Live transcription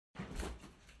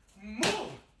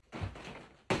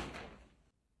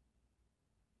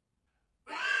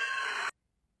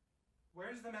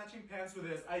just the matching pants with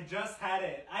this? I just had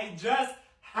it. I just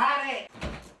had it! Okay.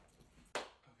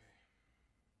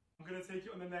 I'm gonna take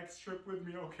you on the next trip with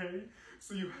me, okay?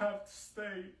 So you have to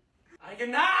stay. I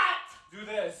cannot do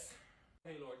this!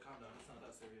 Hey, Lord, calm down. It's not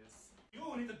that serious.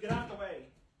 You need to get out of the way.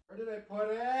 Where did I put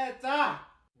it? Ah!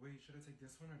 Wait, should I take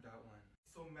this one or that one?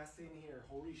 It's so messy in here.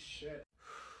 Holy shit.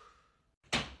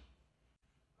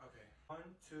 Okay. 1,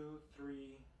 2,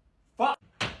 3. Fuck!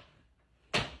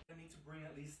 I need to bring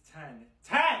at least 10.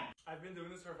 10! I've been doing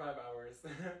this for 5 hours.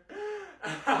 Okay,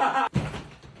 I'll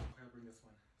bring this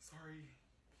one. Sorry.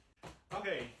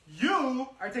 Okay, you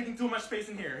are taking too much space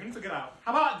in here. You need to get out.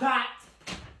 How about that?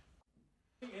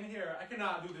 In here, I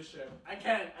cannot do this shit. I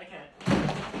can't.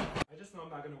 I just know I'm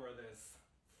not gonna wear this.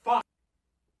 Fuck!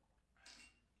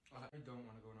 I don't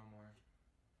want to go no more.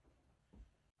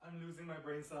 I'm losing my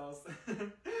brain cells. My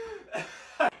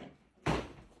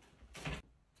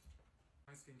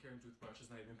skincare and toothbrush is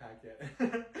not even packed yet.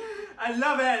 I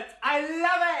love it! I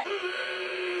love it!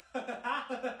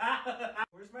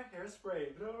 Where's my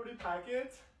hairspray? Did I already pack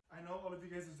it? I know all of you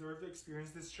guys deserve to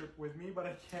experience this trip with me, but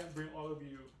I can't bring all of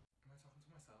you. Am I talking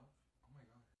to myself? Oh my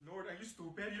god. Lord, are you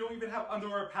stupid? You don't even have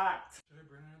underwear packed. Should I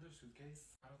bring another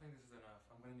suitcase? I don't think this is enough.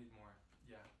 I'm gonna need more.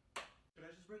 Yeah. Should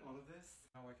I just bring all of this?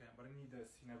 No, I can't, but I need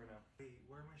this. You never know. Wait,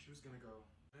 where are my shoes gonna go?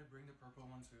 Should I bring the purple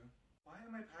one too? Why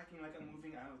am I packing like I'm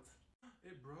moving out?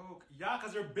 It broke. Yeah,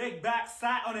 because your big back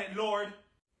sat on it, Lord.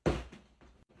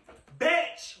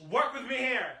 Bitch! Work with me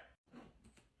here!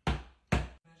 Can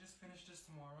I just finish this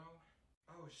tomorrow?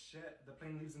 Oh shit, the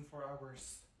plane leaves in 4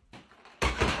 hours.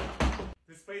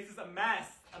 This place is a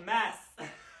mess. A mess.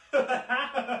 Why do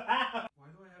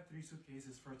I have 3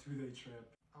 suitcases for a 2-day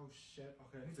trip? Oh shit,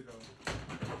 okay, I need to go.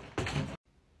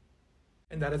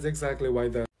 And that is exactly why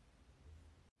the...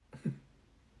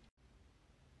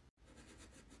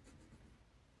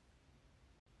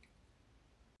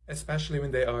 Especially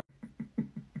when they are...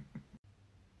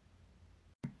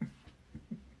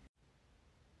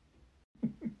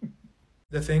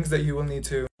 the things that you will need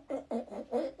to...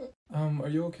 are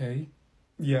you okay?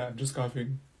 Yeah, I'm just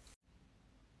coughing.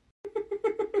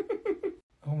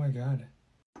 Oh my god.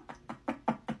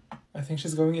 I think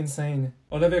she's going insane.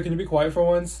 Olivia, can you be quiet for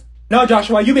once? No,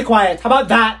 Joshua, you be quiet. How about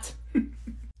that?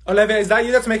 Olivia, is that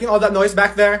you that's making all that noise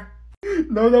back there?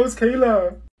 No, that was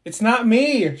Kayla. It's not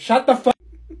me. Shut the fuck.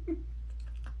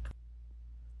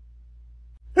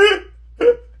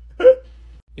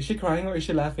 Is she crying or is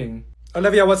she laughing?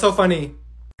 Olivia, what's so funny?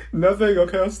 Nothing,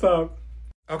 okay, I'll stop.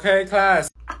 Okay, class.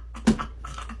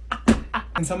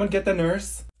 Can someone get the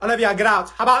nurse? Olivia, get out.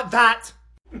 How about that?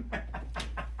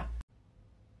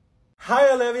 Hi,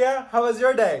 Olivia. How was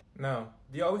your day? No.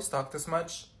 Do you always talk this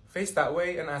much? Face that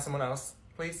way and ask someone else,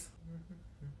 please.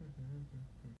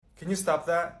 Can you stop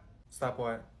that? Stop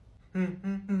what?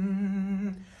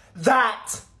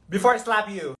 That! Before I slap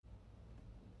you.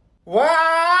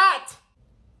 What?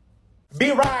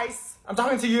 Be Rice. I'm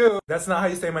talking to you. That's not how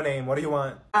you say my name. What do you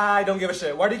want? I don't give a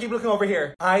shit. Why do you keep looking over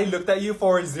here? I looked at you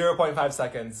for 0.5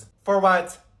 seconds. For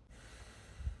what?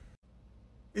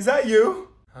 Is that you?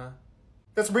 Huh?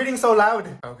 That's breathing so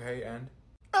loud. Okay, and?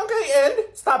 Okay,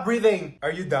 and? Stop breathing.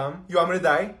 Are you dumb? You want me to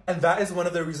die? And that is one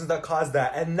of the reasons that caused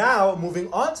that. And now,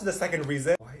 moving on to the second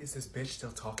reason. Why is this bitch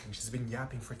still talking? She's been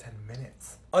yapping for 10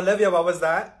 minutes. Olivia, what was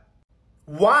that?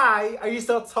 Why are you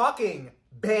still talking,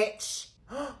 bitch?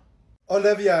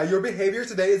 Olivia, your behavior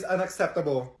today is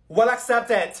unacceptable. Well,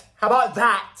 accept it. How about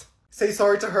that? Say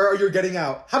sorry to her or you're getting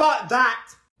out. How about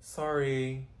that?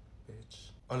 Sorry,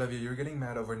 bitch. Olivia, you're getting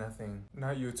mad over nothing.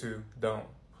 Not you two. Don't.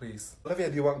 Please. Olivia,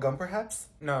 do you want gum perhaps?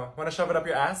 No. Want to shove it up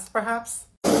your ass, perhaps?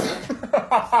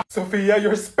 Sophia,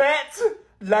 your spit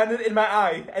landed in my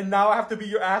eye, and now I have to be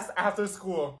your ass after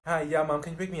school. Hi, yeah, mom,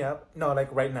 can you pick me up? No, like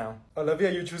right now.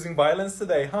 Olivia, you're choosing violence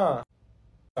today, huh?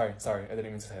 Sorry, I didn't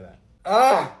mean to say that.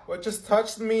 Ah, what just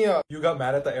touched me up? You got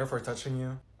mad at the air for touching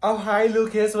you? Oh, hi,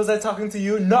 Lucas. Was I talking to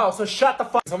you? No, so shut the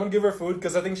fuck. Someone give her food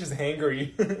because I think she's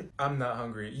hangry. I'm not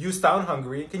hungry. You sound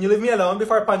hungry. Can you leave me alone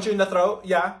before I punch you in the throat?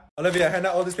 Yeah? Olivia, hand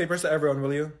out all these papers to everyone,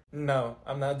 will you? No,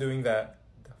 I'm not doing that.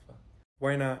 The fuck?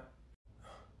 Why not?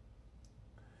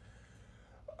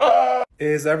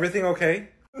 Is everything okay?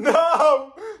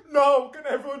 No! No! Can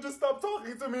everyone just stop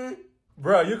talking to me?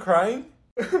 Bro, you crying?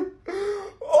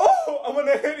 Oh! I'm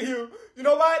gonna hit you! You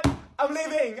know what? I'm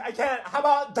leaving! I can't! How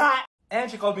about that? And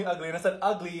she called me ugly and I said,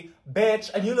 ugly, bitch,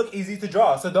 and you look easy to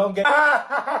draw, so don't get...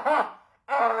 Oh,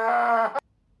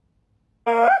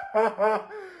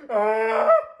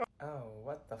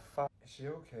 what the fuck? Is she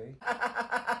okay? I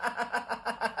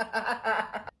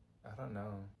don't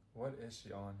know. What is is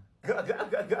she on?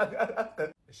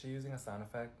 Is she using a sound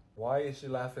effect? Why is she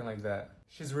laughing like that?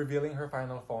 She's revealing her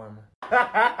final form.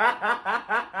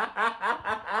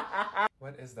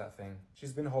 What is that thing?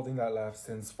 She's been holding that laugh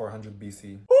since 400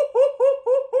 BC.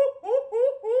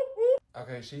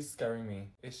 Okay, she's scaring me.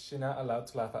 Is she not allowed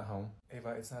to laugh at home? Ava,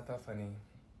 it's not that funny.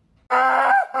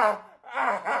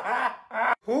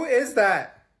 Who is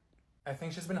that? I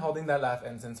think she's been holding that laugh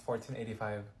in since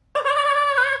 1485.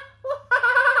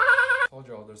 Told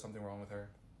you all there's something wrong with her.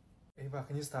 Ava,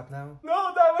 can you stop now?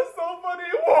 No, that was so funny!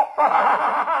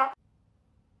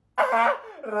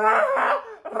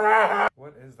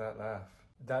 What is that laugh?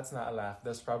 That's not a laugh.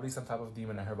 There's probably some type of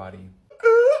demon in her body.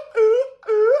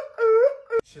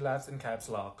 She laughs in caps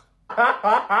lock.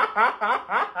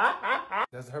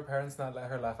 Does her parents not let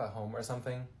her laugh at home or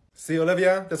something? See,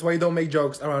 Olivia, that's why you don't make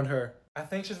jokes around her. I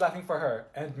think she's laughing for her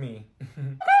and me.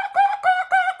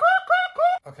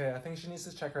 Okay, I think she needs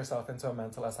to check herself into a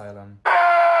mental asylum.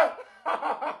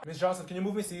 Miss Johnson, can you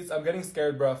move me seats? I'm getting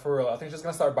scared, bruh, for real. I think she's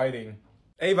gonna start biting.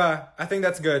 Ava, I think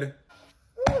that's good.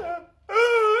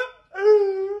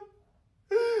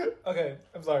 Okay,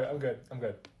 I'm sorry. I'm good. I'm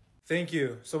good. Thank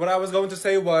you. So what I was going to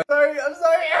say was... Sorry, I'm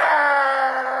sorry.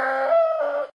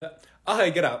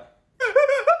 Okay, get up.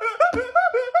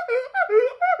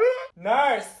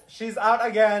 Nurse, she's out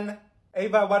again.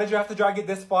 Ava, why did you have to drag it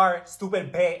this far?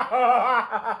 Stupid bitch.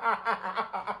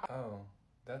 Oh,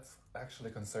 that's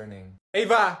actually concerning.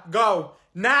 Ava, go.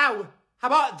 Now. How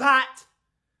about that?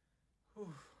 Whew,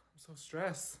 I'm so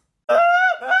stressed. Do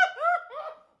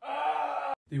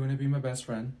you want to be my best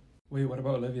friend? Wait, what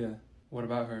about Olivia? What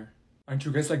about her? Aren't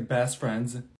you guys like best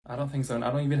friends? I don't think so, and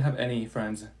I don't even have any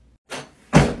friends.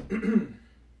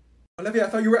 Olivia, I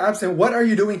thought you were absent. What are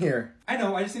you doing here? I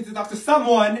know, I just need to talk to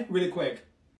someone really quick.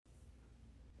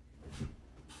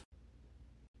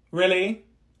 Really?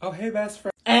 Oh, hey, best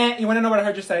friend. You wanna know what I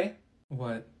heard you say?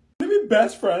 What? What do you mean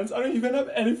best friends? I don't even have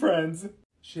any friends.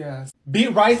 She asked.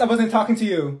 Beat Rice, I wasn't talking to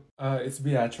you. It's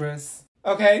Beatrice.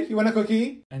 Okay, you want a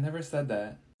cookie? I never said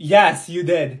that. Yes, you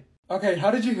did. Okay, how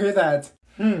did you hear that?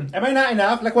 Am I not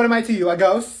enough? Like, what am I to you, a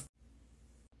ghost?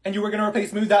 And you were gonna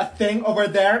replace me with that thing over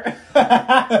there?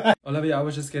 Olivia, I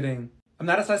was just kidding. I'm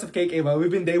not a slice of cake, Ava. We've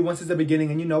been day one since the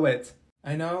beginning and you know it.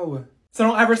 I know. So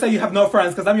don't ever say you have no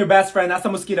friends, because I'm your best friend. That's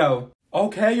a mosquito.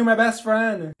 Okay, you're my best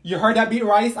friend. You heard that, Beat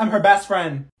Rice? I'm her best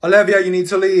friend. Olivia, you need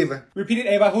to leave. Repeat it,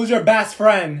 Ava. Who's your best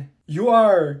friend? You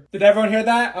are. Did everyone hear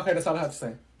that? Okay, that's all I have to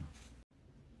say.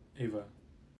 Ava.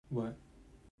 What?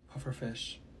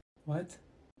 Pufferfish. What?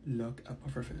 Look, a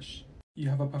pufferfish. You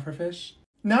have a pufferfish?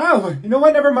 No! You know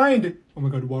what? Never mind. Oh my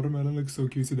god, watermelon looks so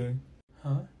cute today.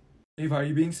 Huh? Ava, are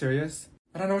you being serious?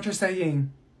 I don't know what you're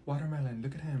saying. Watermelon,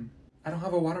 look at him. I don't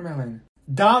have a watermelon.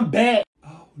 Dumb bitch!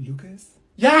 Oh, Lucas?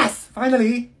 Yes!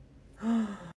 Finally!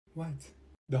 What?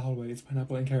 The hallway is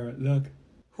pineapple and carrot. Look.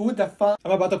 Who the fuck?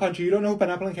 I'm about to punch you. You don't know who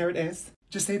pineapple and carrot is?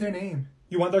 Just say their name.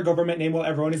 You want their government name while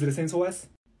everyone is listening to us?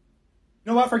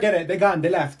 You know what? Forget it. They gone. They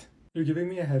left. You're giving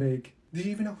me a headache. Do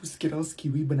you even know who Skittles,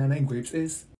 kiwi, banana, and grapes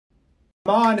is?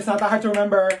 Come on, it's not that hard to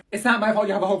remember. It's not my fault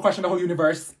you have a whole crush on the whole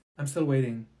universe. I'm still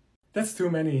waiting. That's too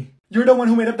many. You're the one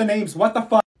who made up the names. What the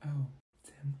fuck? Oh,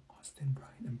 Tim, Austin,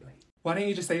 Brian, and Blake. Why didn't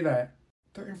you just say that?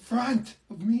 They're in front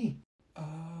of me.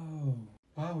 Oh.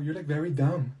 Wow, you're like very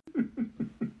dumb.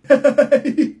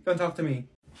 Don't talk to me.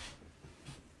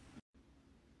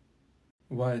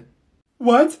 What?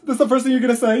 What? That's the first thing you're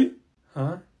gonna say?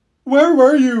 Huh? Where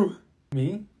were you?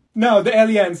 Me? No, the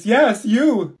aliens. Yes,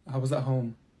 you. I was at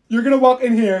home. You're gonna walk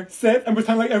in here, sit, and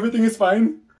pretend like everything is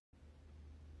fine?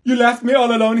 You left me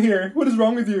all alone here. What is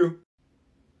wrong with you?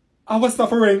 I was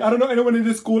suffering. I don't know anyone in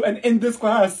this school and in this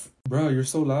class. Bro, you're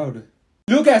so loud.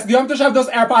 Lucas, do you want to shove those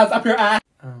AirPods up your ass?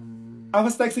 I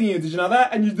was texting you, did you know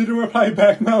that? And you didn't reply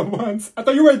back not once. I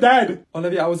thought you were dead.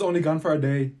 Olivia, I was only gone for a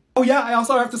day. Oh yeah, I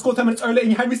also arrived to school 10 minutes early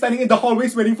and you had me standing in the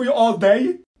hallways waiting for you all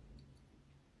day?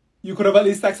 You could have at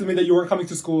least texted me that you were coming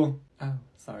to school. Oh,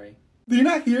 sorry. Do you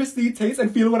not hear, see, taste,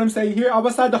 and feel what I'm saying here? I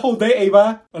was sad the whole day,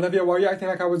 Ava. Olivia, why are you acting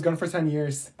like I was gone for 10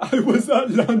 years? I was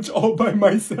at lunch all by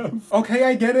myself. Okay,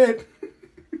 I get it.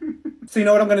 So you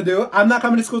know what I'm gonna do? I'm not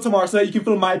coming to school tomorrow so that you can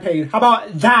feel my pain. How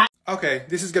about that? Okay,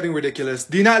 this is getting ridiculous.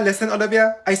 Do you not listen,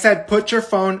 Olivia? I said put your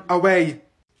phone away.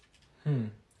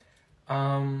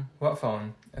 What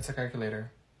phone? It's a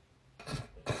calculator.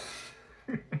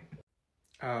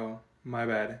 Oh, my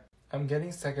bad. I'm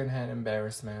getting secondhand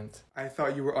embarrassment. I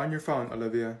thought you were on your phone,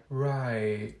 Olivia.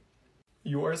 Right.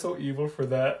 You are so evil for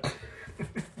that.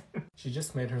 She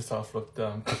just made herself look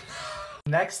dumb.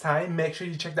 Next time, make sure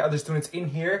you check the other students in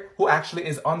here who actually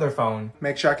is on their phone.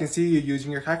 Make sure I can see you using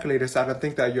your calculator so I don't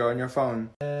think that you're on your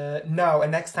phone. No,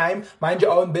 and next time, mind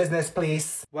your own business,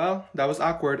 please. Well, that was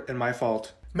awkward and my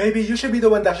fault. Maybe you should be the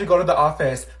one that should go to the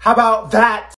office. How about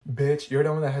that? Bitch, you're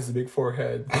the one that has a big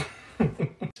forehead.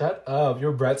 Shut up,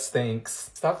 your breath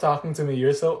stinks. Stop talking to me,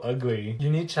 you're so ugly. You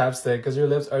need chapstick because your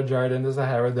lips are drier than the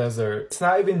Sahara Desert. It's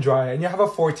not even dry and you have a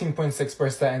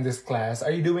 14.6% in this class.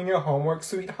 Are you doing your homework,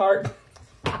 sweetheart?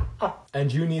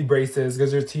 And you need braces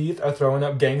because your teeth are throwing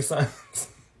up gang signs.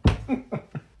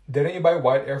 Didn't you buy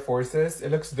white Air Forces? It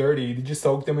looks dirty. Did you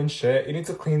soak them in shit? You need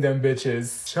to clean them,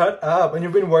 bitches. Shut up. And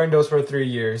you've been wearing those for 3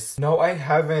 years. No, I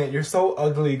haven't. You're so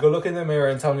ugly. Go look in the mirror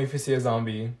and tell me if you see a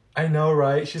zombie. I know,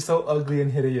 right? She's so ugly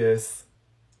and hideous.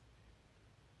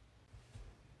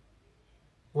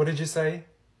 What did you say?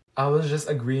 I was just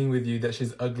agreeing with you that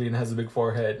she's ugly and has a big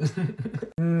forehead.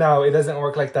 No, it doesn't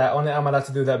work like that. Only I'm allowed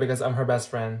to do that because I'm her best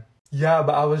friend. Yeah,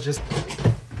 but I was just...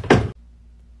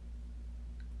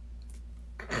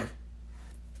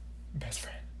 Best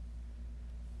friend.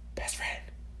 Best friend.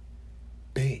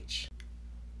 Bitch.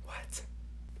 What?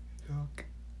 Look.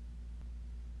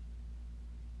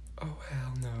 Oh,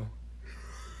 hell no.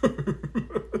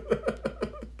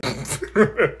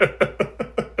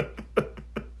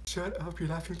 Shut up, you're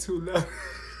laughing too loud.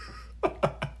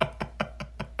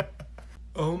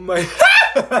 Oh my...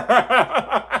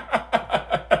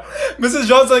 Mrs.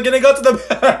 Johnson, can I go to the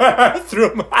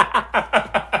bathroom?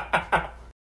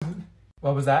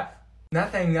 What was that?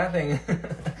 Nothing.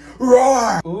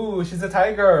 Roar! Ooh, she's a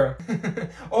tiger.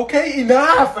 Okay,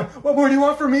 enough! What more do you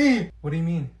want from me? What do you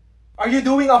mean? Are you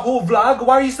doing a whole vlog?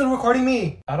 Why are you still recording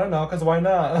me? I don't know, cause why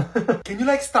not? Can you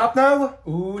like stop now?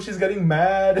 Ooh, she's getting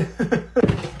mad.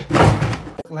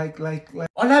 like.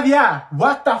 Olivia,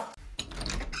 what the f—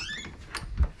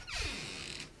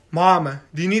 Mom,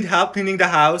 do you need help cleaning the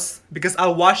house? Because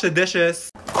I'll wash the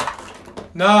dishes.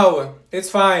 No, it's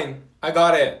fine. I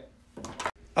got it.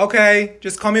 Okay,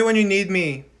 just call me when you need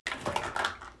me.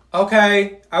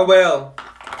 Okay, I will.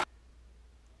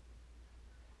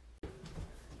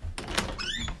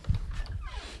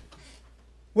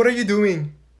 What are you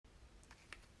doing?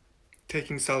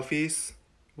 Taking selfies?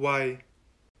 Why?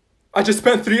 I just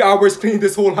spent 3 hours cleaning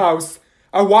this whole house.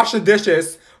 I washed the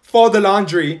dishes, fold the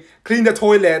laundry, clean the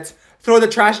toilet, throw the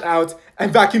trash out,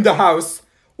 and vacuum the house.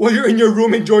 While you're in your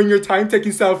room enjoying your time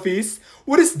taking selfies?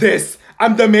 What is this?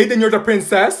 I'm the maid and you're the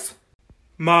princess?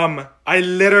 Mom, I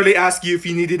literally asked you if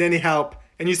you needed any help,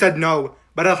 and you said no,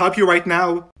 but I'll help you right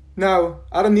now. No,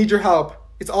 I don't need your help.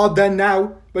 It's all done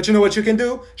now, but you know what you can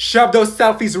do? Shove those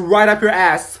selfies right up your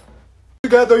ass.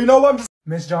 Together, you know what I'm just—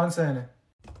 Miss Johnson.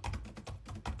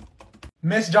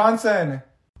 Miss Johnson.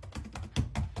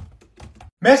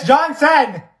 Miss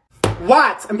Johnson!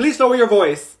 What? And please lower your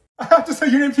voice. I have to say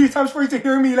your name 3 times for you to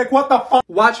hear me. Like, what the fuck?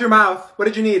 Watch your mouth. What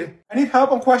did you need? I need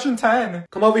help on question 10.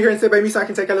 Come over here and sit by me so I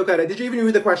can take a look at it. Did you even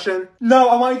read the question? No,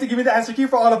 I want you to give me the answer key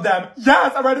for all of them.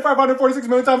 Yes, I read it 546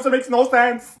 million times. It makes no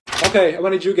sense. Okay, what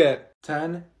did you get?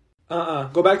 10?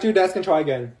 Go back to your desk and try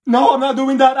again. No, I'm not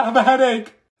doing that. I have a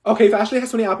headache. Okay, if Ashley has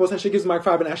 20 apples and she gives Mike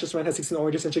 5 and Ashley's friend has 16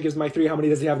 oranges and she gives Mike 3, how many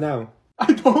does he have now?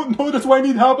 I don't know. That's why I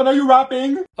need help. And are you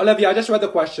rapping? Olivia, I just read the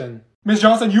question. Miss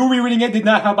Johnson, you rereading it did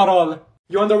not help at all.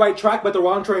 You're on the right track, but the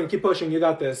wrong train. Keep pushing. You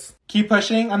got this. Keep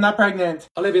pushing? I'm not pregnant.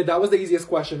 Olivia, that was the easiest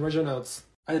question. Where's your notes?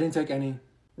 I didn't take any.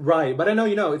 Right, but I know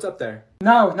you know. It's up there.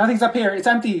 No, nothing's up here. It's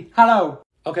empty. Hello.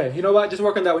 Okay, you know what? Just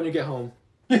work on that when you get home.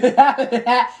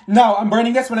 No, I'm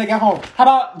burning this when I get home. How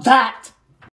about that?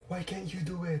 Why can't you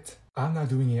do it? I'm not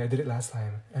doing it. I did it last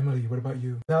time. Emily, what about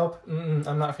you? Nope.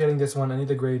 I'm not failing this one. I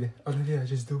need a grade. Olivia,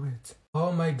 just do it.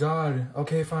 Oh my god.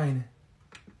 Okay, fine.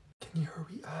 Can you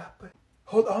hurry up?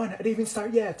 Hold on. I didn't even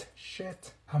start yet.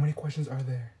 Shit. How many questions are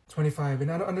there? 25.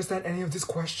 And I don't understand any of these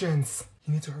questions.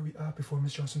 You need to hurry up before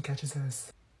Miss Johnson catches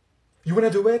us. You wanna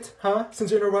do it? Huh?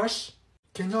 Since you're in a rush?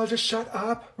 Can y'all just shut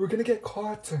up? We're gonna get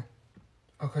caught.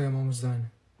 Okay, I'm almost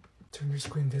done. Turn your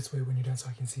screen this way when you're done so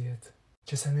I can see it.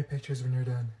 Just send me pictures when you're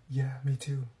done. Yeah, me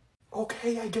too.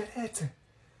 Okay, I get it.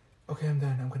 Okay, I'm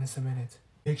done. I'm gonna submit it.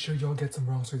 Make sure y'all get some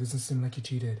wrong so it doesn't seem like you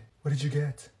cheated. What did you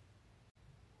get?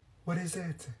 What is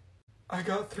it? I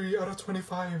got 3 out of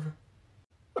 25.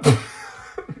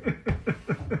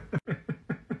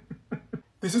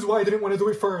 This is why I didn't want to do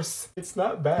it first. It's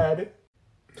not bad.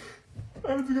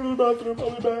 I have to go to the bathroom.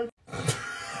 I'll be back.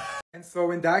 And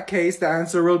so in that case, the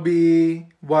answer will be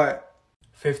what?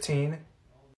 15.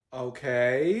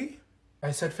 Okay.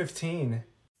 I said 15.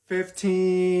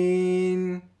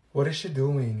 15. What is she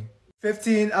doing?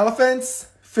 15 elephants?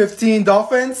 15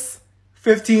 dolphins?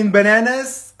 15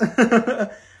 bananas?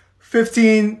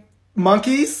 15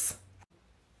 monkeys?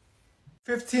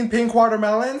 15 pink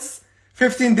watermelons,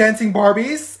 15 dancing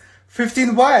Barbies,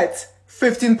 15 what?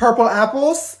 15 purple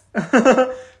apples,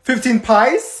 15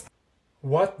 pies?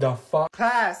 What the fuck?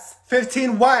 Class,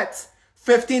 15 what?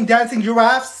 15 dancing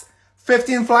giraffes,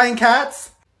 15 flying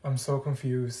cats? I'm so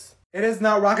confused. It is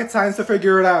not rocket science to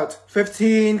figure it out.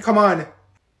 15, come on.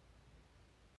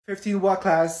 15 what,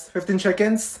 class? 15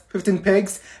 chickens? 15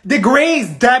 pigs?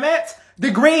 Degrees, damn it!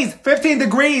 Degrees! 15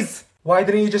 degrees! Why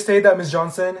didn't you just say that, Miss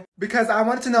Johnson? Because I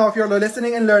wanted to know if you're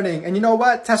listening and learning. And you know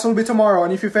what? Test will be tomorrow.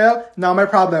 And if you fail, not my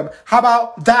problem. How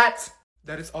about that?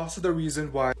 That is also the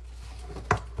reason why.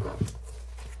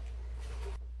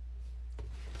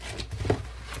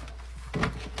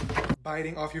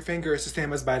 Biting off your finger is the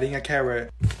same as biting a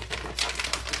carrot.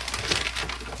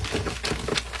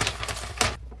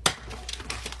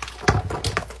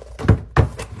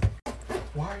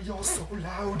 Why are y'all so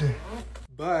loud?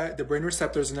 But the brain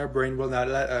receptors in our brain will not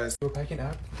let us. We're packing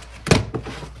up.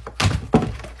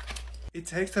 It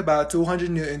takes about 200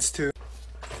 newtons to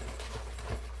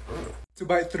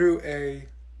bite through a...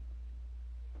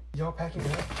 Y'all packing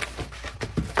up?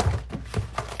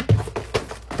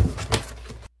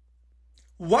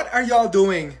 What are y'all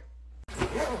doing?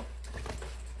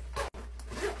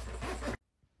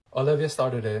 Olivia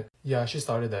started it. Yeah, she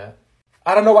started that.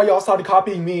 I don't know why y'all started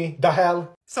copying me. The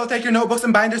hell? So take your notebooks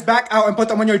and binders back out and put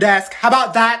them on your desk. How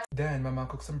about that? Then my mom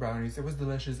cooked some brownies. It was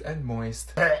delicious and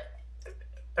moist. Oh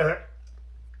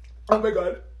my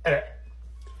god.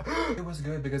 It was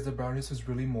good because the brownies was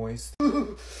really moist.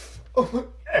 Oh my...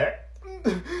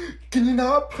 Can you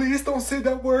not? Please don't say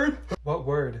that word. What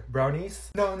word?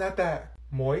 Brownies? No, not that.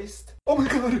 Moist? Oh my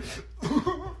god.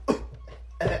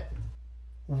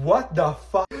 What the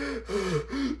fuck?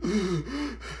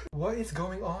 What is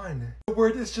going on? The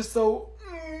word is just so...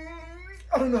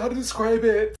 I don't know how to describe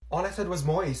it. All I said was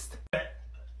moist.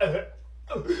 Kayla,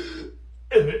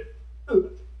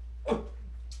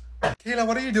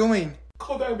 what are you doing?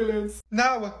 Call the ambulance.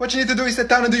 No, what you need to do is sit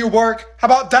down and do your work. How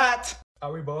about that?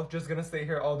 Are we both just gonna stay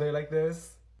here all day like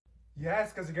this?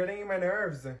 Yes, because you're getting in my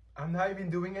nerves. I'm not even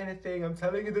doing anything. I'm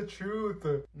telling you the truth.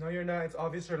 No, you're not. It's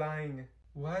obvious you're lying.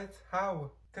 What?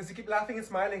 How? Because you keep laughing and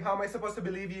smiling. How am I supposed to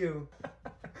believe you?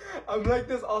 I'm like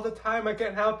this all the time. I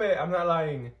can't help it. I'm not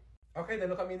lying. Okay, then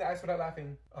look at me in the eyes without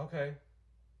laughing. Okay.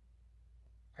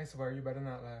 I swear you better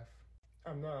not laugh.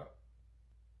 I'm not.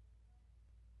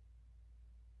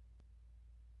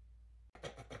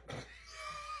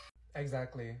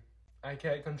 Exactly. I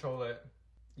can't control it.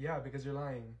 Yeah, because you're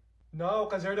lying. No,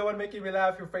 because you're the one making me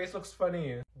laugh. Your face looks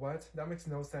funny. What? That makes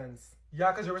no sense.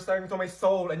 Yeah, because you're staring into my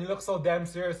soul and you look so damn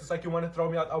serious. It's like you want to throw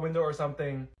me out a window or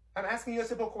something. I'm asking you a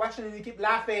simple question and you keep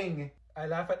laughing. I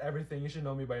laugh at everything. You should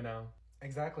know me by now.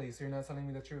 Exactly, so you're not telling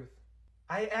me the truth.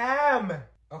 I am!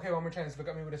 Okay, one more chance. Look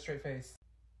at me with a straight face.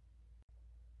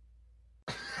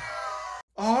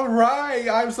 Alright,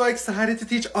 I'm so excited to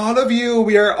teach all of you.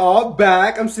 We are all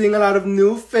back. I'm seeing a lot of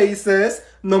new faces.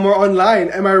 No more online,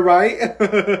 am I right?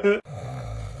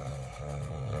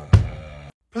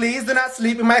 Please do not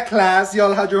sleep in my class.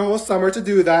 Y'all had your whole summer to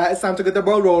do that. It's time to get the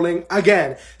ball rolling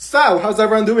again. So, how's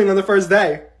everyone doing on the first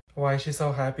day? Why is she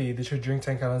so happy? Did you drink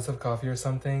 10 gallons of coffee or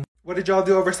something? What did y'all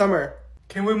do over summer?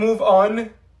 Can we move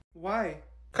on? Why?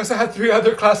 Because I had 3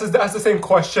 other classes that asked the same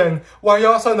question. Why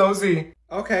y'all so nosy?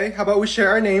 Okay, how about we share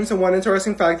our names and one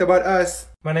interesting fact about us?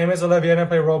 My name is Olivia and I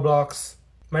play Roblox.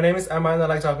 My name is Emma and I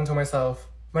like talking to myself.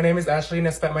 My name is Ashley and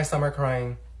I spent my summer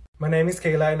crying. My name is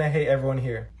Kayla and I hate everyone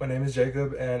here. My name is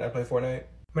Jacob and I play Fortnite.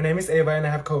 My name is Ava and I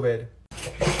have COVID.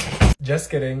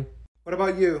 Just kidding. What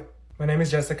about you? My name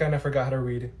is Jessica and I forgot how to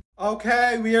read.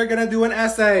 Okay, we are gonna do an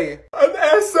essay. An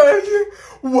essay?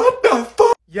 What the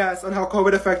fuck? Yes, on how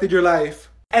COVID affected your life.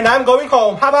 And I'm going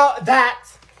home. How about that?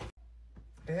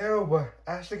 Ew.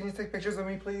 Ashley, can you take pictures of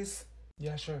me, please?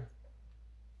 Yeah, sure.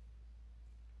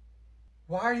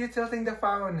 Why are you tilting the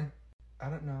phone? I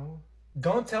don't know.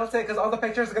 Don't tilt it, because all the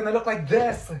pictures are gonna look like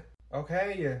this.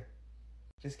 Okay.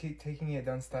 Just keep taking it,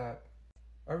 don't stop.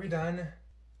 Are we done?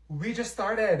 We just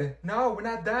started. No, we're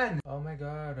not done. Oh my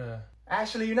god.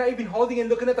 Ashley, you're not even holding and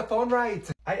looking at the phone right.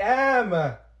 I am.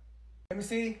 Let me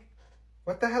see.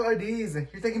 What the hell are these?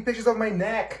 You're taking pictures of my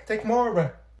neck. Take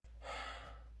more.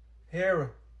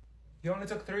 Here. You only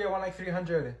took 3. I want like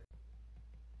 300.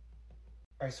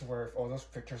 I swear if all those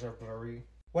pictures are blurry.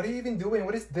 What are you even doing?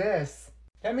 What is this?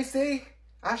 Let me see.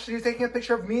 Ashley, you're taking a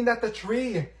picture of me, not the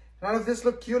tree. None of this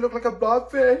look cute. Look like a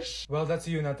blobfish. Well, that's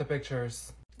you, not the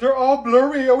pictures. They're all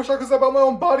blurry. I wish I could step out my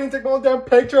own body and take my own damn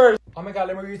pictures. Oh my god,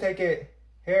 let me retake it.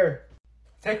 Here.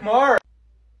 Take more.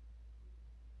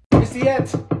 Let me see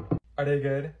it. Are they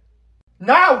good?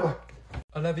 No!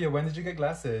 Olivia, when did you get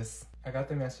glasses? I got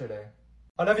them yesterday.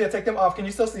 Olivia, take them off. Can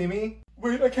you still see me?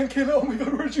 Wait, I can't kill it. Oh my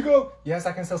god, where'd you go? Yes,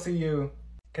 I can still see you.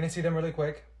 Can you see them really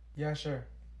quick? Yeah, sure.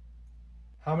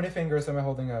 How many fingers am I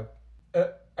holding up?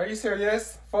 Are you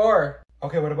serious? 4.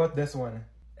 Okay, what about this one?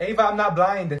 Ava, I'm not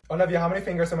blind. Olivia, how many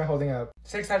fingers am I holding up?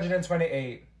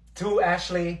 628. 2,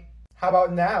 Ashley. How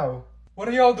about now? What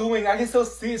are y'all doing? I can still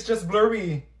see, it's just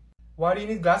blurry. Why do you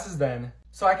need glasses then?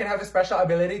 So I can have a special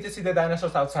ability to see the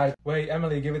dinosaurs outside. Wait,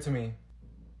 Emily, give it to me.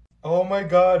 Oh my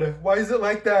god, why is it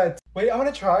like that? Wait, I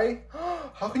wanna try.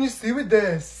 How can you see with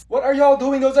this? What are y'all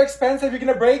doing? Those are expensive, you're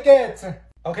gonna break it.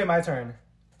 Okay, my turn.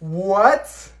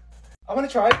 What? I wanna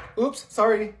try. Oops,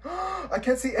 sorry. I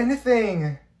can't see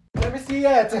anything. Let me see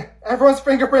it. Everyone's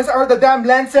fingerprints are the damn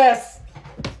lenses.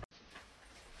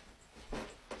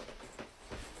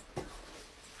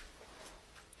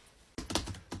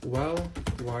 Well,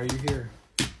 why are you here?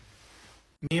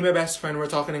 Me and my best friend were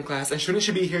talking in class, and shouldn't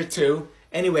she be here too?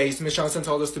 Anyways, Miss Johnson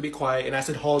told us to be quiet, and I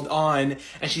said, hold on.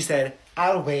 And she said,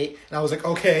 I'll wait. And I was like,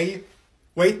 okay,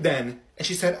 wait then. And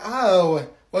she said, oh,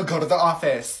 well, go to the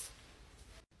office.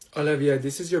 Olivia,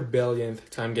 this is your billionth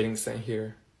time getting sent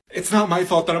here. It's not my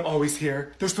fault that I'm always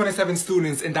here. There's 27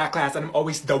 students in that class, and I'm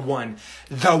always the one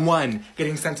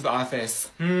getting sent to the office.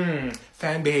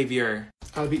 Fan behavior.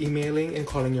 I'll be emailing and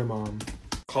calling your mom.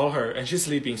 Call her, and she's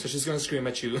sleeping, so she's gonna scream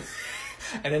at you.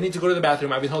 And I need to go to the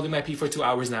bathroom. I've been holding my pee for 2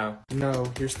 hours now.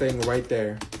 No, you're staying right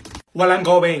there. Well, I'm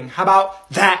going. How about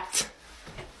that?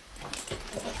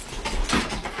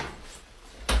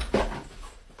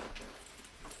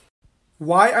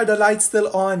 Why are the lights still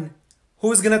on?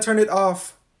 Who's gonna turn it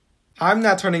off? I'm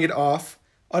not turning it off.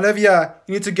 Olivia,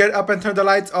 you need to get up and turn the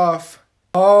lights off.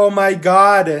 Oh my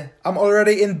god. I'm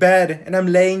already in bed and I'm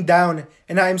laying down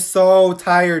and I'm so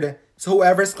tired. So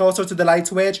whoever's closer to the light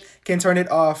switch can turn it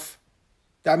off.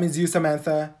 That means you,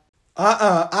 Samantha.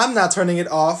 I'm not turning it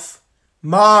off.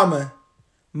 Mom!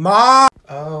 Mom!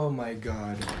 Oh my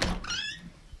god.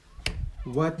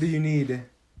 What do you need?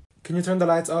 Can you turn the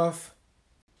lights off?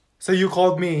 So you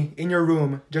called me in your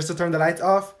room just to turn the lights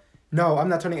off? No, I'm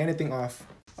not turning anything off.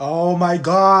 Oh my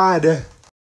god.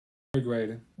 Third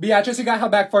grade. Beatrice, you got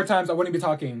held back 4 times. I wouldn't be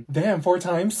talking. Damn, 4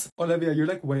 times? Olivia, you're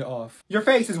like way off. Your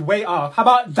face is way off. How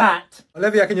about that?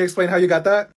 Olivia, can you explain how you got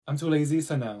that? I'm too lazy,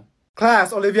 so no.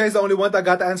 Class, Olivia is the only one that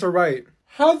got the answer right.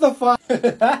 How the fuck?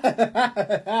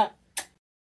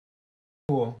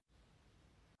 Cool.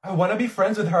 I want to be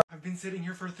friends with her. I've been sitting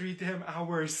here for 3 damn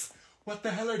hours. What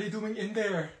the hell are they doing in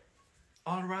there?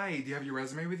 Alright, do you have your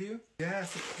resume with you?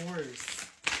 Yes, of course.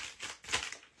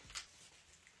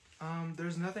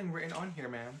 There's nothing written on here,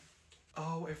 ma'am.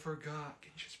 Oh, I forgot.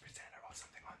 Can you just pretend I wrote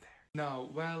something on there?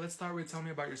 No, well, let's start with tell me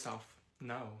about yourself.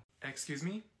 No. Excuse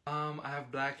me? I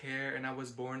have black hair and I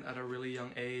was born at a really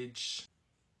young age.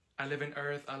 I live in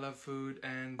Earth, I love food,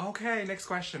 and... Okay, next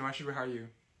question. Why should we hire you?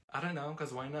 I don't know,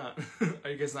 because why not? Are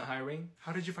you guys not hiring?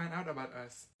 How did you find out about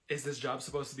us? Is this job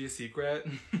supposed to be a secret?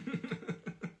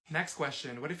 Next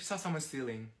question. What if you saw someone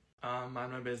stealing?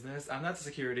 Mind my business. I'm not the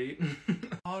security.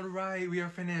 Alright, we are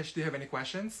finished. Do you have any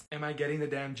questions? Am I getting the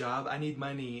damn job? I need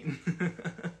money.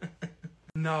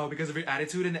 No, because of your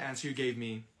attitude and the answer you gave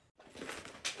me.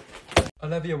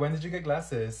 Olivia, when did you get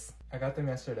glasses? I got them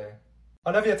yesterday.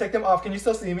 Olivia, take them off. Can you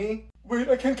still see me? Wait,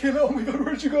 I can't kill it. Oh my god,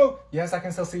 where'd you go? Yes, I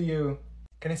can still see you.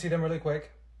 Can you see them really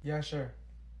quick? Yeah, sure.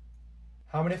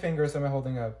 How many fingers am I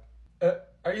holding up?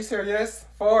 Are you serious?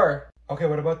 4. Okay,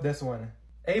 what about this one?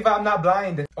 Ava, I'm not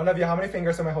blind. Olivia, how many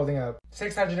fingers am I holding up?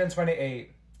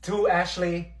 628. 2,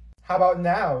 Ashley. How about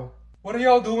now? What are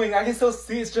y'all doing? I can still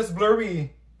see, it's just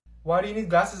blurry. Why do you need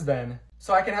glasses then?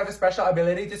 So I can have a special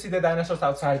ability to see the dinosaurs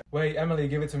outside. Wait, Emily,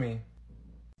 give it to me.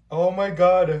 Oh my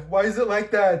god, why is it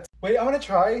like that? Wait, I wanna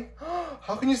try.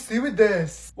 How can you see with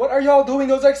this? What are y'all doing?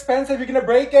 Those are expensive, you're gonna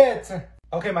break it.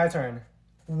 Okay, my turn.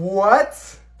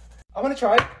 What? I wanna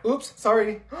try. Oops,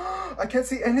 sorry. I can't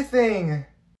see anything.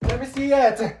 Let me see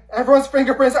it. Everyone's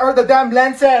fingerprints are the damn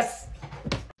lenses.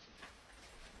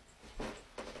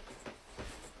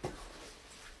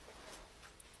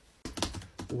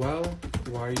 Well,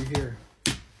 why are you here?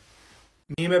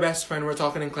 Me and my best friend were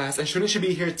talking in class, and shouldn't she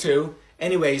be here too?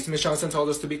 Anyways, Miss Johnson told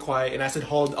us to be quiet, and I said,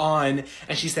 hold on.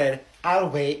 And she said, I'll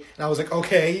wait. And I was like,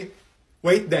 okay,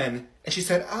 wait then. And she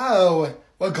said, oh,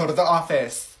 well, go to the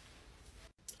office.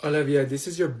 Olivia, this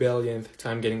is your billionth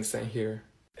time getting sent here.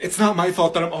 It's not my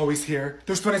fault that I'm always here.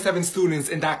 There's 27 students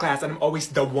in that class, and I'm always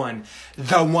the one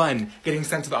getting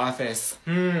sent to the office.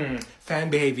 Fan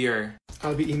behavior.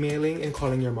 I'll be emailing and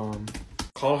calling your mom.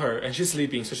 Call her, and she's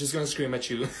sleeping, so she's gonna scream at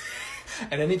you.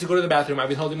 And I need to go to the bathroom. I've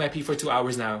been holding my pee for 2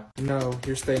 hours now. No,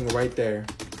 you're staying right there.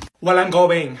 Well, I'm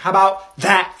going. How about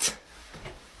that?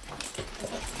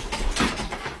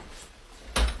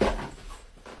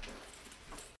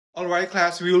 Alright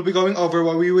class, we will be going over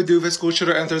what we would do if a school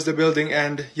shooter enters the building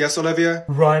and... Yes, Olivia?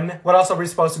 Run? What else are we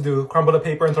supposed to do? Crumble the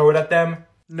paper and throw it at them?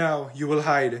 No, you will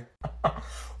hide.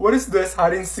 What is this,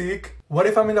 hide and seek? What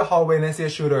if I'm in the hallway and I see a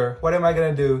shooter? What am I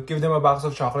gonna do? Give them a box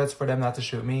of chocolates for them not to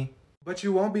shoot me? But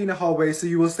you won't be in the hallway, so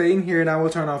you will stay in here and I will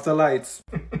turn off the lights.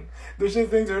 Do you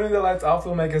think turning the lights off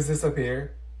will make us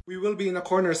disappear? We will be in the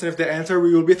corners, and if they enter,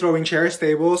 we will be throwing chairs,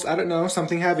 tables, I don't know,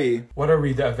 something heavy. What are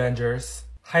we, the Avengers?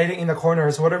 Hiding in the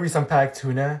corners, what are we, some packed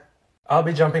tuna? I'll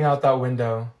be jumping out that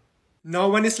window. No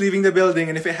one is leaving the building,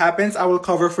 and if it happens, I will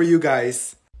cover for you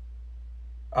guys.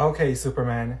 Okay,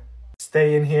 Superman.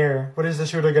 Stay in here. What is the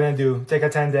shooter gonna do? Take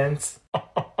attendance?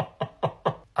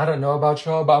 I don't know about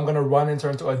y'all, but I'm gonna run and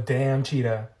turn into a damn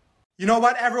cheetah. You know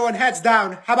what? Everyone heads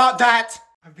down. How about that?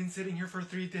 I've been sitting here for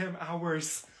 3 damn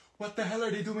hours. What the hell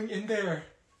are they doing in there?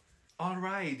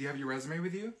 Alright, do you have your resume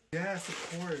with you? Yes,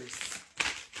 of course.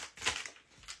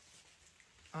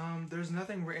 There's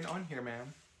nothing written on here,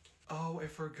 ma'am. Oh, I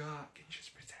forgot. Can you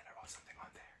just pretend I wrote something on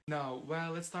there? No,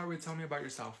 well, let's start with tell me about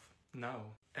yourself.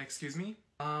 No. Excuse me?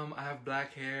 I have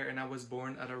black hair and I was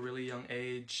born at a really young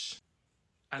age.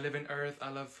 I live in Earth,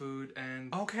 I love food,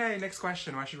 and... Okay, next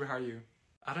question. Why should we hire you?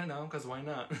 I don't know, cause why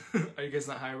not? Are you guys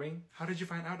not hiring? How did you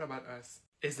find out about us?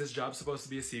 Is this job supposed to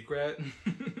be a secret?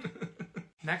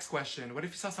 Next question. What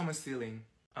if you saw someone stealing?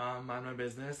 Mind my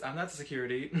business. I'm not the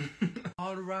security.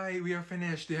 Alright, we are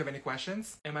finished. Do you have any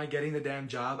questions? Am I getting the damn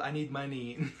job? I need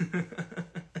money.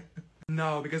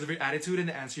 No, because of your attitude and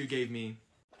the answer you gave me.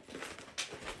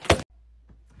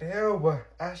 Ew.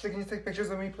 Ashley, can you take pictures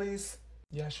of me, please?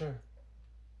 Yeah, sure.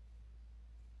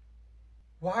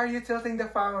 Why are you tilting the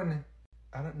phone?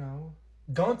 I don't know.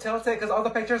 Don't tilt it, because all the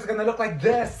pictures are gonna look like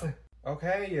this.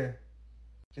 Okay.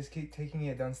 Just keep taking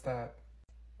it, don't stop.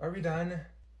 Are we done?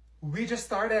 We just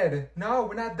started. No,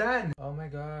 we're not done. Oh my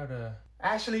god.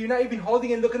 Ashley, you're not even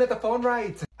holding and looking at the phone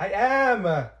right. I am.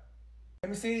 Let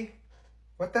me see.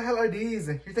 What the hell are these?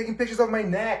 You're taking pictures of my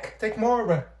neck. Take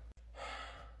more.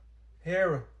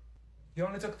 Here. You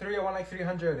only took 3, I want like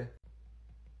 300.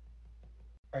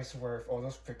 I swear, if all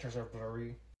those pictures are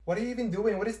blurry. What are you even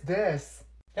doing? What is this?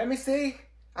 Let me see.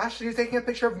 Ashley, you're taking a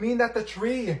picture of me and not the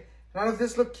tree. None of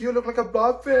this look cute, look like a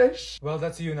blobfish. Well,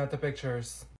 that's you, not the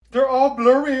pictures. They're all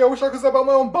blurry. I wish I could step out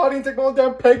my own body and take my own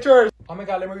damn pictures. Oh my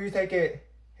god, let me retake it.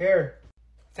 Here.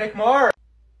 Take more.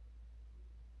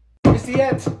 Let me see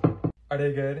it. Are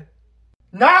they good?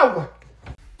 No!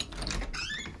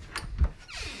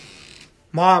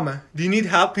 Mom, do you need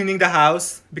help cleaning the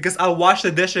house? Because I'll wash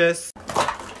the dishes.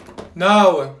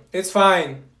 No, it's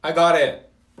fine. I got it.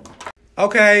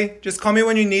 Okay, just call me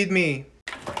when you need me.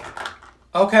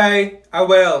 Okay, I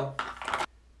will.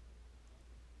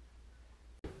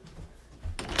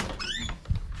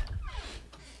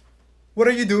 What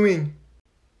are you doing?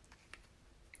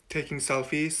 Taking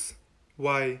selfies?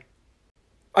 Why?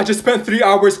 I just spent 3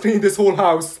 hours cleaning this whole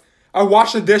house. I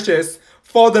washed the dishes,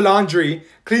 fold the laundry,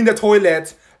 clean the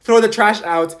toilet, throw the trash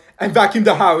out, and vacuum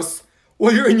the house.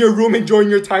 While you're in your room enjoying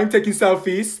your time taking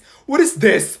selfies? What is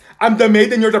this? I'm the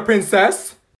maid and you're the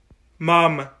princess?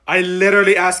 Mom, I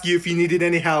literally asked you if you needed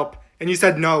any help, and you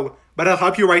said no, but I'll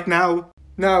help you right now.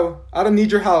 No, I don't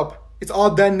need your help. It's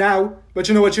all done now. But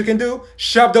you know what you can do?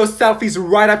 Shove those selfies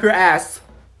right up your ass.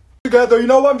 Together, you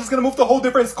know what? I'm just gonna move to a whole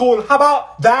different school. How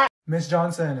about that? Miss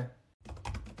Johnson.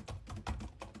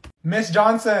 Miss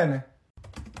Johnson.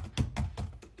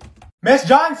 Miss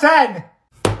Johnson!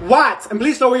 What? And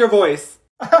please lower your voice.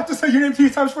 I have to say your name 3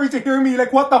 times for you to hear me.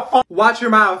 Like, what the fuck? Watch your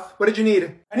mouth. What did you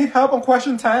need? I need help on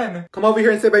question 10. Come over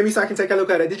here and sit by me so I can take a look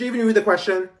at it. Did you even read the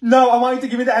question? No, I want you to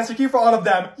give me the answer key for all of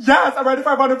them. Yes, I read it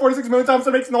 546 million times.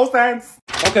 It makes no sense.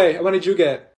 Okay, what did you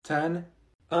get? 10?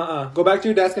 Go back to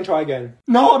your desk and try again.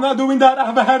 No, I'm not doing that. I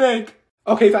have a headache.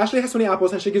 Okay, if Ashley has 20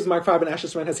 apples and she gives Mike 5 and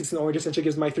Ashley's friend has 16 oranges and she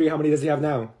gives Mike 3, how many does he have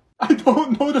now? I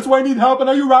don't know. That's why I need help. And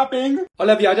are you rapping?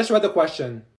 Olivia, I just read the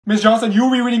question. Miss Johnson,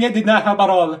 you rereading it did not help at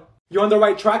all. You're on the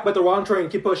right track, but the wrong train.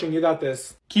 Keep pushing. You got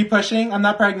this. Keep pushing? I'm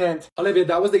not pregnant. Olivia,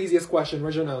 that was the easiest question.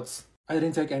 Where's your notes? I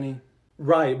didn't take any.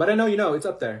 Right, but I know you know. It's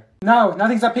up there. No,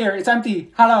 nothing's up here. It's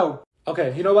empty. Hello.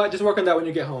 Okay, you know what? Just work on that when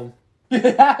you get home.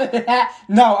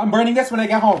 No, I'm burning this when I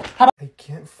get home. I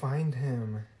can't find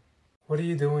him. What are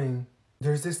you doing?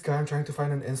 There's this guy I'm trying to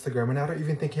find on Instagram, and I don't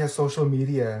even think he has social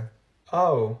media.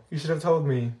 Oh, you should have told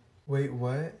me. Wait,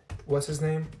 what? What's his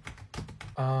name?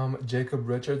 Jacob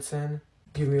Richardson?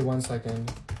 Give me 1 second.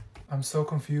 I'm so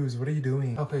confused. What are you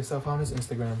doing? Okay, so I found his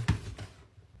Instagram.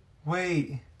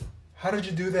 Wait, how did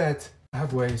you do that? I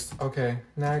have waste. Okay,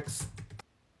 next.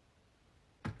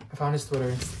 I found his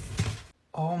Twitter.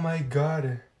 Oh my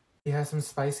god. He has some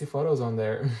spicy photos on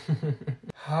there.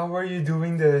 How are you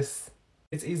doing this?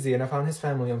 It's easy, and I found his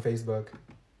family on Facebook.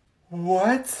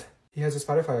 What? He has a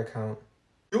Spotify account.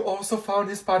 You also found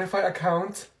his Spotify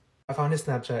account? I found his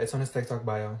Snapchat. It's on his TikTok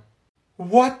bio.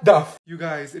 What the f- You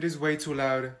guys, it is way too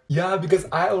loud. Yeah, because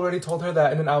I already told her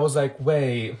that, and then I was like,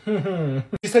 wait.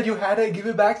 She said you had it. Give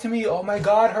it back to me. Oh my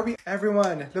god, hurry.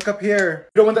 Everyone, look up here.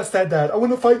 You're the one that said that. I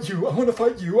want to fight you. I want to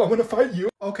fight you. I want to fight you.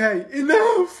 Okay,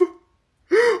 enough!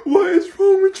 What is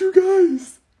wrong with you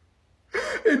guys?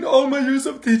 In all my years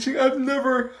of teaching, I've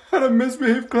never had a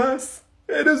misbehaved class.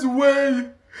 It is way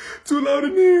too loud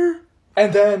in here.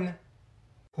 And then,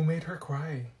 who made her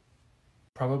cry?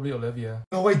 Probably Olivia.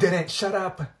 No, I didn't. Shut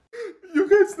up. You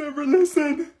guys never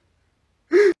listen.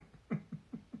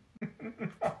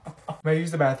 May I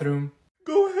use the bathroom?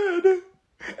 Go ahead.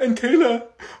 And Kayla,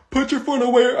 put your phone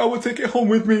away or I will take it home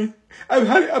with me. I've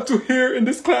had it up to here in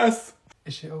this class.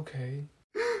 Is she okay?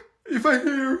 If I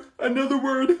hear another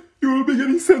word, you will be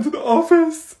getting sent to the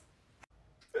office.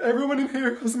 Everyone in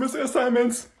here has missing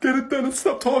assignments. Get it done and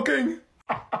stop talking.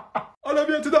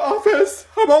 Olivia, to the office.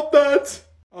 How about that?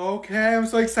 Okay, I'm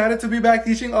so excited to be back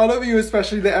teaching all of you,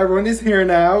 especially that everyone is here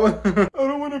now. I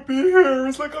don't want to be here.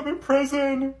 It's like I'm in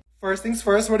prison. First things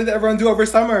first, what did everyone do over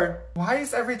summer? Why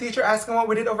is every teacher asking what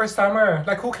we did over summer?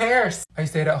 Like, who cares? I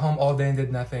stayed at home all day and did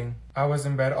nothing. I was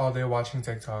in bed all day watching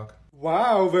TikTok.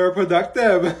 Wow, very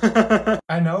productive.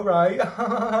 I know, right?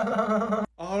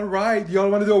 Alright, y'all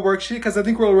want to do a worksheet? Because I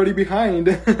think we're already behind.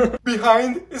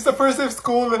 Behind? It's the first day of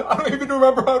school. I don't even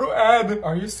remember how to add.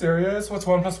 Are you serious? What's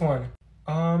 1 plus 1?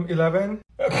 11?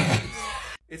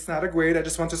 It's not a grade, I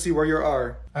just want to see where you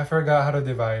are. I forgot how to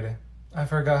divide. I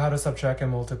forgot how to subtract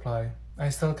and multiply. I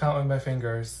still count with my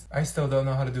fingers. I still don't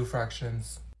know how to do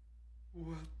fractions.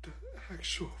 What the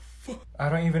actual fuck? I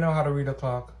don't even know how to read a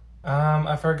clock.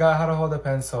 I forgot how to hold a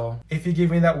pencil. If you give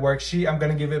me that worksheet, I'm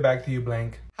gonna give it back to you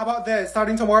blank. How about this?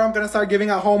 Starting tomorrow, I'm gonna start giving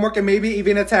out homework and maybe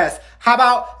even a test. How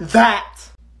about that?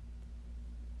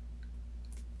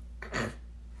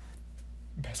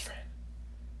 Best friend.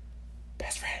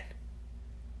 Best friend.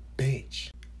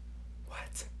 Bitch.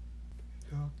 What?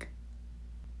 Look.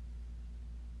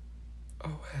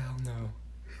 Oh, hell no.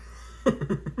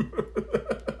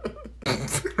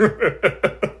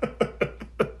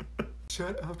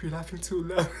 Shut up, you're laughing too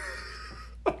loud.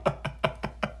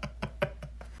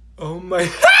 Oh my...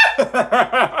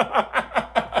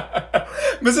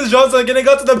 Mrs. Johnson, can I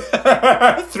go to the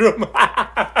bathroom?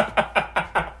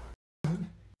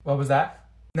 What was that?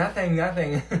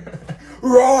 Nothing.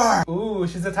 Roar! Ooh,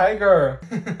 she's a tiger.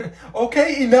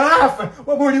 Okay, enough!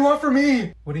 What more do you want from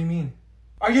me? What do you mean?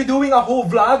 Are you doing a whole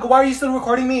vlog? Why are you still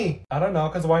recording me? I don't know,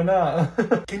 cause why not?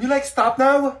 Can you like stop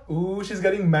now? Ooh, she's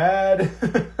getting mad.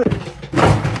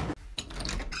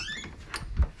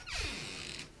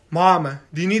 Mom,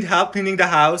 do you need help cleaning the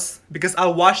house? Because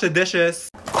I'll wash the dishes.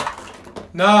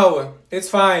 No, it's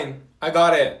fine. I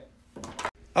got it.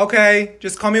 Okay,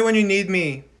 just call me when you need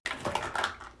me.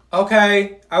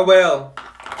 Okay, I will.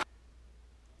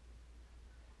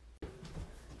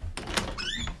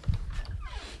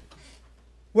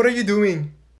 What are you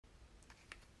doing?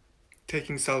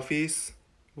 Taking selfies?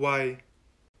 Why?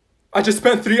 I just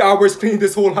spent 3 hours cleaning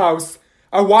this whole house.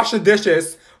 I washed the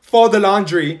dishes, fold the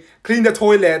laundry, clean the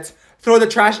toilet, throw the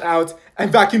trash out, and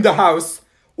vacuum the house.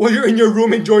 While you're in your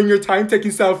room enjoying your time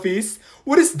taking selfies?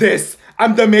 What is this?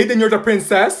 I'm the maid and you're the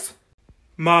princess?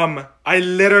 Mom, I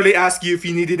literally asked you if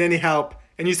you needed any help,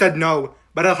 and you said no,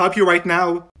 but I'll help you right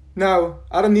now. No,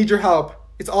 I don't need your help.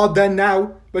 It's all done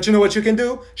now, but you know what you can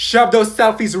do? Shove those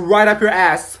selfies right up your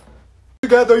ass.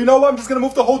 Together, you know what? I'm just gonna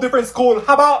move to a whole different school.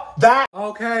 How about that?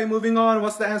 Okay, moving on.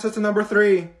 What's the answer to number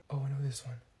 3? Oh, I know this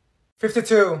one.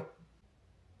 52.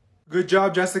 Good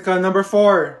job, Jessica. Number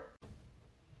 4.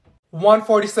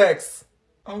 146.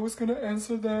 I was gonna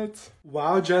answer that.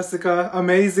 Wow, Jessica.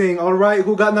 Amazing. All right,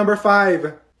 who got number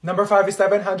 5? Number 5 is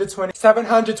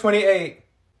 728.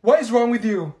 What is wrong with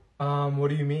you? What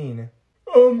do you mean?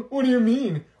 What do you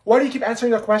mean? Why do you keep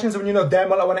answering the questions when you know damn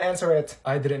well I want to answer it?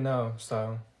 I didn't know,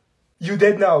 so... You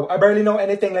did know. I barely know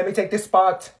anything. Let me take this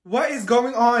spot. What is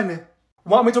going on?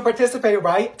 Want me to participate,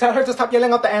 right? Tell her to stop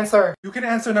yelling out the answer. You can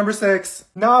answer number 6.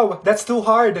 No, that's too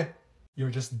hard.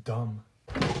 You're just dumb.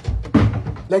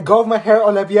 Let go of my hair,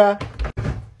 Olivia.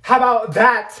 How about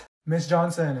that? Miss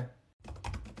Johnson.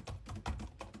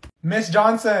 Miss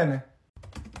Johnson.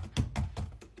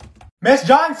 Miss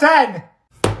Johnson!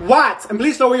 What? And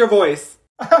please lower your voice.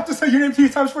 I have to say your name 3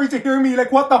 times for you to hear me.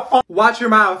 Like, what the fuck? Watch your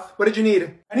mouth. What did you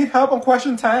need? I need help on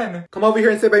question 10. Come over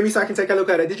here and sit by me so I can take a look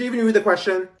at it. Did you even read the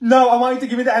question? No, I want you to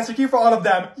give me the answer key for all of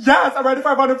them. Yes, I read it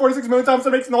 546 million times.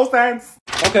 It makes no sense.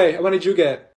 Okay, what did you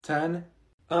get? 10?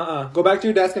 Go back to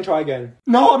your desk and try again.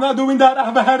 No, I'm not doing that. I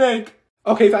have a headache.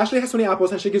 Okay, if Ashley has 20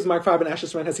 apples and she gives Mike 5 and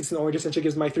Ashley's friend has 16 oranges and she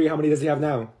gives Mike 3, how many does he have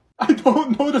now? I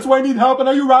don't know, that's why I need help, and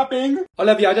are you rapping?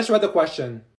 Olivia, I just read the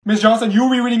question. Miss Johnson,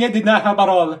 you rereading it did not help at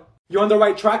all. You're on the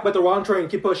right track, but the wrong train.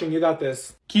 Keep pushing, you got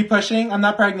this. Keep pushing? I'm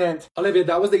not pregnant. Olivia,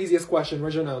 that was the easiest question.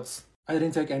 Where's your notes? I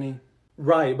didn't take any.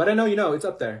 Right, but I know you know, it's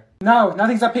up there. No,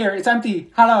 nothing's up here, it's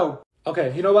empty. Hello.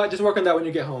 Okay, you know what? Just work on that when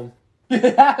you get home.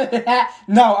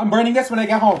 No, I'm burning this when I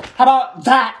get home. How about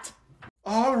that?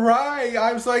 Alright,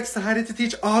 I'm so excited to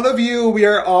teach all of you. We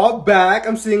are all back.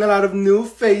 I'm seeing a lot of new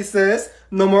faces.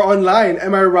 No more online,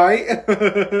 am I right?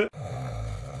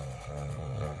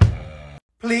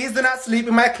 Please do not sleep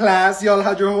in my class. Y'all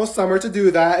had your whole summer to do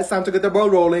that. It's time to get the ball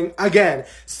rolling again.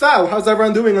 So, how's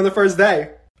everyone doing on the first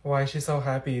day? Why is she so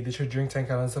happy? Did she drink 10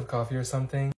 gallons of coffee or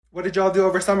something? What did y'all do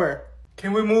over summer?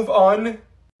 Can we move on?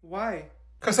 Why?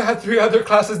 Because I had 3 other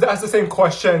classes that asked the same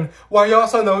question. Why y'all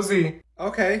so nosy?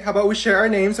 Okay, how about we share our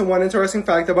names and one interesting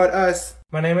fact about us?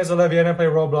 My name is Olivia and I play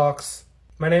Roblox.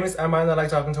 My name is Emma and I like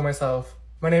talking to myself.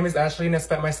 My name is Ashley and I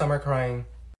spent my summer crying.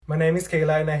 My name is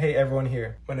Kayla and I hate everyone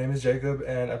here. My name is Jacob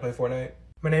and I play Fortnite.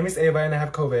 My name is Ava and I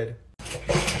have COVID.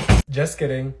 Just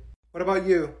kidding. What about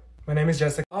you? My name is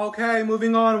Jessica. Okay,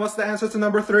 moving on. What's the answer to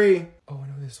number 3? Oh, I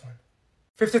know this one.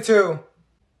 52.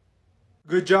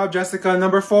 Good job, Jessica.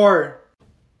 Number 4.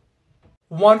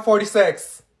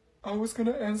 146. I was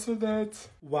gonna answer that.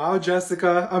 Wow,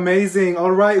 Jessica. Amazing.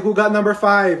 Alright, who got number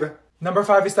 5? Number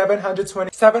 5 is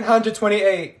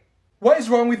 728. What is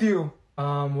wrong with you?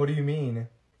 What do you mean?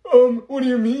 What do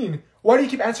you mean? Why do you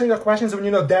keep answering the questions when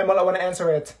you know damn well I want to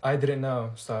answer it? I didn't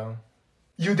know, so...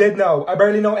 You did know. I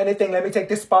barely know anything. Let me take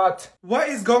this spot. What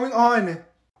is going on?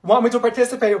 Want me to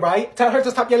participate, right? Tell her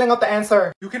to stop yelling out the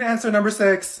answer. You can answer number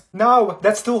 6. No,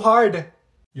 that's too hard.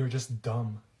 You're just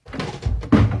dumb.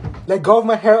 Let go of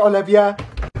my hair, Olivia.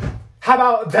 How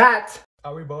about that?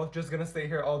 Are we both just gonna stay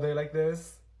here all day like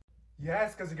this?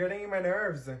 Yes, because you're getting in my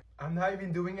nerves. I'm not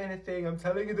even doing anything. I'm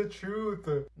telling you the truth.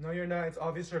 No, you're not. It's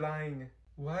obvious you're lying.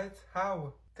 What?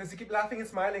 How? Because you keep laughing and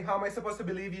smiling. How am I supposed to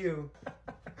believe you?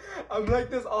 I'm like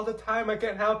this all the time. I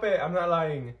can't help it. I'm not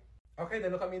lying. Okay,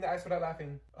 then look at me in the eyes without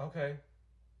laughing. Okay.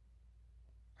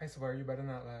 I swear, you better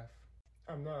not laugh.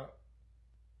 I'm not.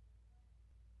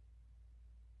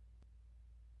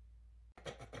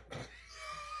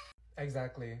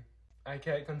 Exactly. I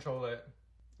can't control it.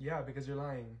 Yeah, because you're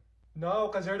lying. No,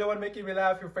 because you're the one making me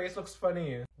laugh. Your face looks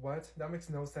funny. What? That makes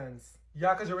no sense.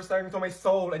 Yeah, because you're staring into my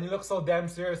soul and you look so damn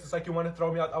serious. It's like you want to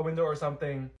throw me out a window or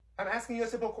something. I'm asking you a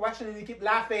simple question and you keep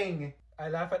laughing. I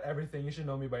laugh at everything. You should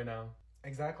know me by now.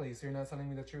 Exactly, so you're not telling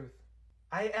me the truth.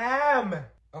 I am!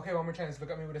 Okay, one more chance. Look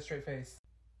at me with a straight face.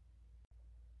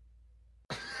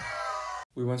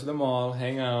 We went to the mall,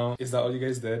 hang out. Is that all you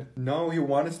guys did? No, he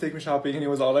wanted to take me shopping and he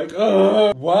was all like,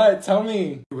 ugh. What? Tell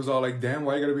me. He was all like, damn,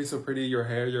 why you gotta be so pretty? Your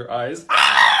hair, your eyes.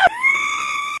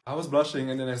 I was blushing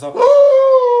and then I saw,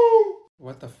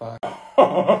 what the fuck?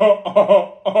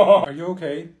 Are you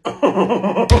okay?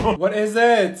 What is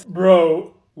it?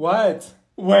 Bro. What?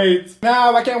 Wait.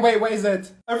 No, I can't wait. What is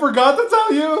it? I forgot to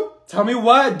tell you. Tell me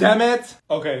what, damn it.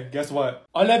 Okay, guess what?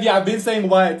 Olivia, I've been saying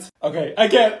what? Okay, I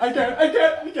can't.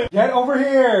 Get over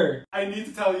here. I need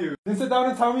to tell you. Then sit down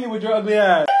and tell me with your ugly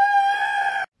ass.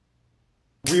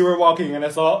 We were walking and I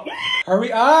saw...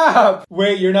 Hurry up.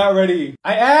 Wait, you're not ready.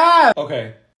 I am.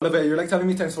 Okay. Olivia, you're like telling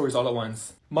me 10 stories all at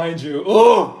once. Mind you.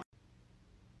 Ugh.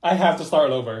 I have to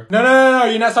start over. No,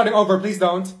 you're not starting over. Please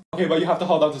don't. Okay, but you have to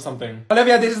hold on to something.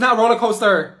 Olivia, this is not roller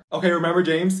coaster. Okay, remember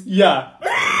James? Yeah.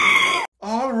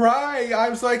 Alright,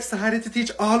 I'm so excited to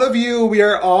teach all of you. We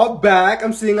are all back.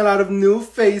 I'm seeing a lot of new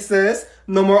faces.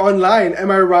 No more online,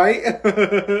 am I right?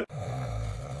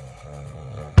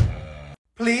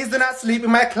 Please do not sleep in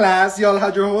my class. Y'all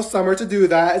had your whole summer to do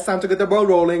that. It's time to get the ball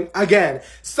rolling again.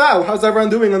 So, how's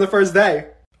everyone doing on the first day?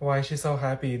 Why is she so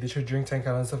happy? Did she drink 10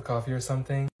 gallons of coffee or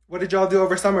something? What did y'all do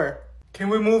over summer? Can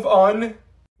we move on?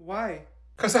 Why?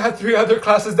 Because I had 3 other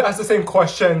classes that asked the same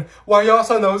question. Why y'all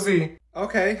so nosy?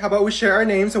 Okay, how about we share our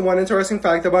names and one interesting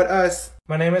fact about us?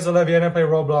 My name is Olivia and I play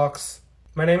Roblox.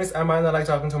 My name is Emma and I like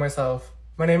talking to myself.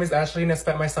 My name is Ashley and I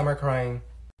spent my summer crying.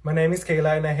 My name is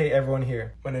Kayla and I hate everyone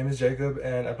here. My name is Jacob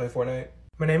and I play Fortnite.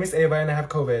 My name is Ava and I have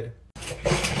COVID.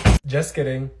 Just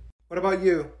kidding. What about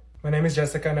you? My name is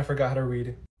Jessica and I forgot how to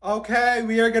read. Okay,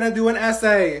 we are gonna do an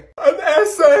essay. An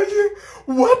essay?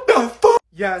 What the fuck?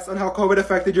 Yes, on how COVID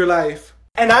affected your life.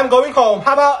 And I'm going home.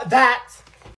 How about that?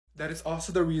 That is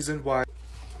also the reason why.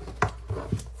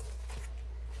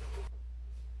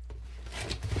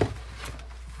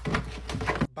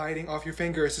 Biting off your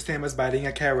finger is the same as biting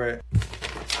a carrot.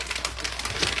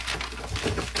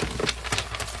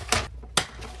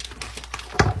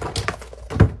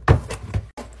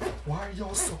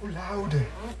 y'all so loud?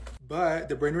 But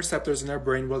the brain receptors in our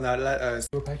brain will not let us.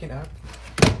 We're packing up.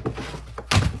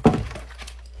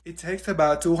 It takes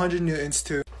about 200 newtons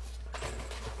to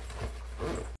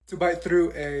bite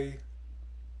through a.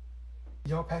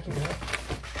 Y'all packing up.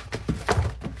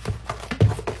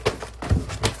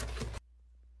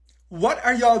 What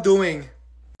are y'all doing?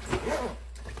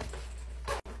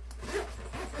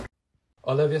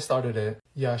 Olivia started it.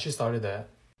 Yeah, she started that.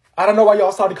 I don't know why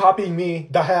y'all started copying me.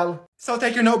 The hell? So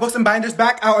take your notebooks and binders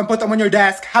back out and put them on your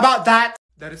desk. How about that?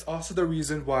 That is also the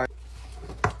reason why.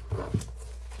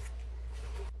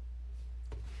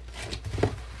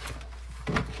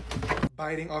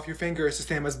 Biting off your finger is the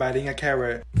same as biting a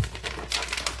carrot.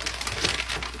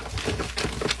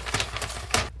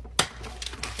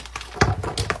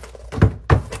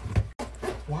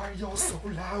 Why are y'all so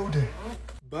loud?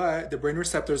 But the brain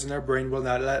receptors in our brain will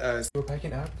not let us. We're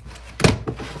packing up.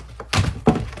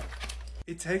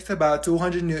 It takes about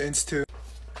 200 newtons to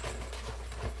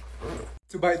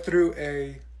bite through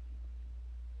a.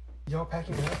 Y'all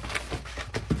packing up.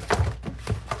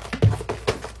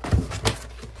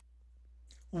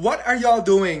 What are y'all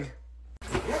doing?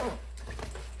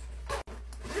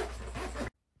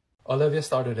 Olivia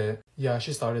started it. Yeah,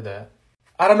 she started that.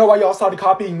 I don't know why y'all started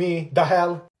copying me. The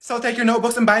hell? So take your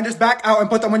notebooks and binders back out and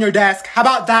put them on your desk. How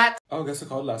about that? Oh, guess who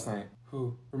called last night?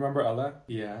 Who? Remember Ella?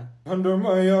 Yeah. Under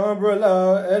my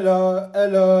umbrella,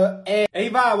 Ella.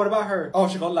 Ava, what about her? Oh,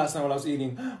 she called last night while I was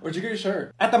eating. Where'd you get your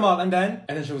shirt? At the mall, and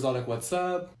then she was all like, what's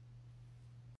up?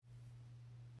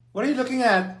 What are you looking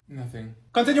at? Nothing.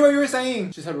 Continue what you were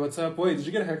saying. She said, what's up? Wait, did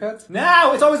you get a haircut?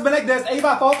 No, it's always been like this.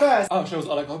 Ava, focus. Oh, she was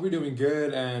all like, hope you're doing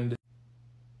good and...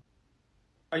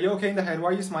 Are you okay in the head? Why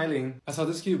are you smiling? I saw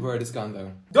this cute bird. It's gone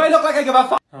though. Do I look like I give a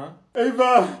fuck? Huh?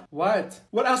 Ava! What?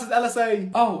 What else did Ella say?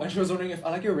 Oh, and she was wondering if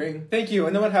I like your ring. Thank you.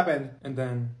 And then what happened? And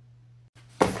then...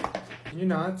 Can you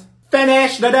not?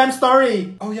 Finish the damn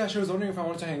story! Oh yeah, she was wondering if I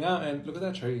wanted to hang out and look at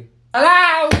that tree.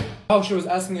 Hello! Oh, she was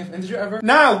asking if... And did you ever...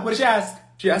 No! What did she ask?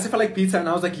 She asked if I like pizza and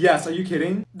I was like, yes. Are you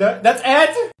kidding? That's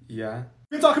it? Yeah.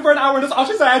 You've been talking for an hour and that's all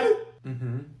she said?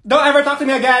 Mm-hmm. Don't ever talk to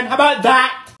me again. How about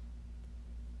that?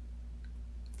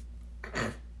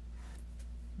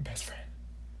 Best friend.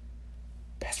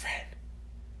 Best friend.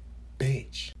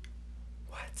 Bitch.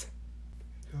 What?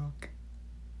 Look.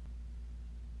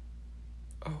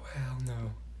 Oh, hell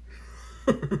no.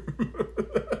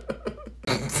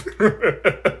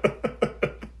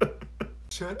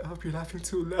 Shut up, you're laughing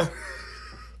too loud.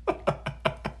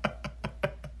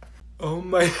 Oh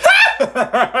my.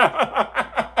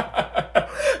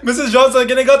 Mrs. Johnson,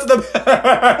 can I go to the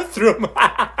bathroom?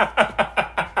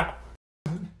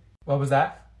 What was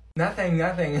that?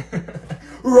 Nothing.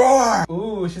 Roar!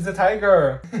 Ooh, she's a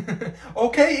tiger.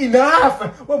 Okay,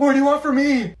 enough! What more do you want from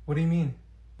me? What do you mean?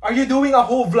 Are you doing a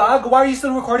whole vlog? Why are you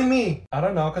still recording me? I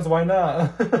don't know, cause why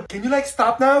not? Can you like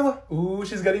stop now? Ooh,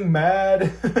 she's getting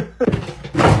mad.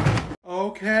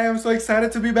 Okay, I'm so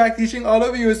excited to be back teaching all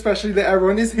of you, especially that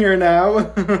everyone is here now.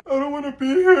 I don't want to be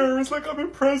here. It's like I'm in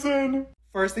prison.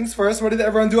 First things first, what did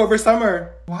everyone do over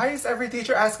summer? Why is every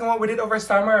teacher asking what we did over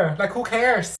summer? Like, who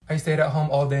cares? I stayed at home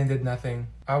all day and did nothing.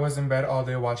 I was in bed all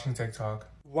day watching TikTok.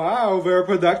 Wow, very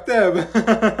productive.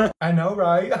 I know,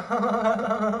 right?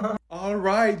 All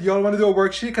right, y'all want to do a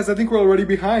worksheet? Because I think we're already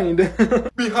behind.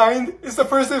 Behind? It's the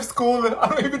first day of school. I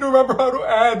don't even remember how to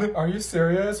add. Are you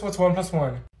serious? What's 1 plus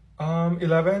 1?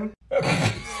 11?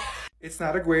 It's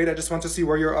not a grade, I just want to see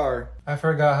where you are. I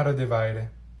forgot how to divide.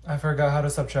 I forgot how to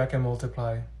subtract and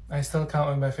multiply. I still count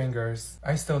with my fingers.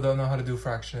 I still don't know how to do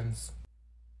fractions.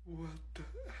 What the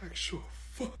actual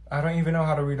fuck? I don't even know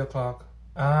how to read a clock.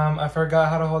 I forgot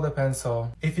how to hold a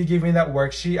pencil. If you give me that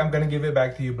worksheet, I'm gonna give it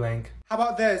back to you blank. How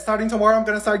about this? Starting tomorrow, I'm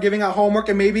gonna start giving out homework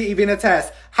and maybe even a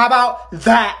test. How about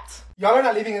that? Y'all are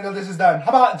not leaving until this is done. How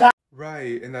about that?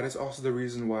 Right, and that is also the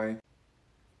reason why.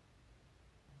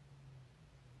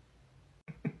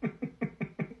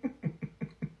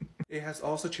 It has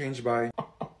also changed by...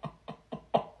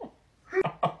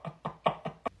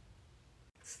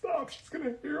 Stop, she's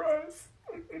gonna hear us.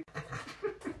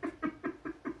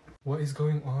 What is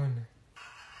going on?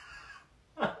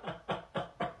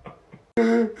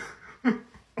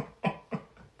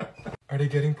 Are they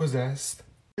getting possessed?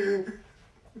 And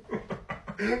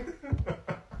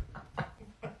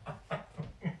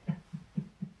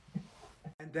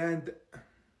then...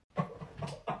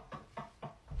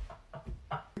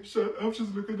 Shut up, she's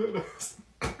looking at us.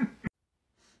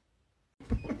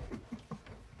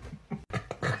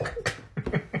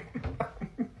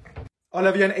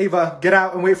 Olivia and Ava, get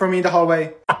out and wait for me in the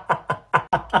hallway.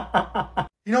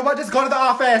 You know what? Just go to the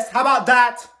office. How about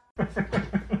that?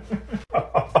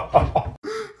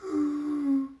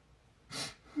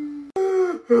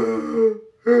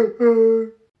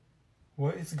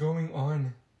 What is going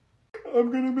on?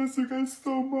 I'm gonna miss you guys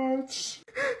so much.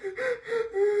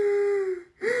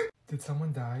 Did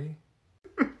someone die?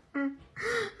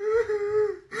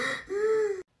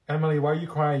 Emily, why are you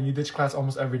crying? You ditch class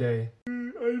almost every day.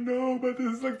 I know, but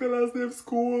this is like the last day of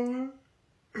school.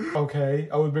 Okay,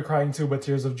 I would be crying too, but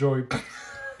tears of joy.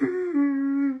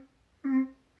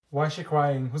 Why is she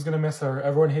crying? Who's gonna miss her?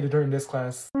 Everyone hated her in this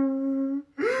class.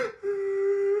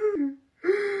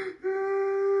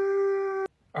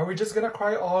 Are we just gonna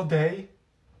cry all day?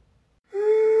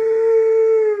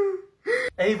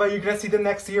 Ava, you're gonna see them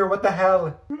next year. What the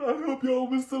hell? I hope y'all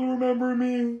will still remember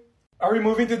me. Are we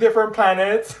moving to different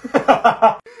planets?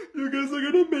 You guys are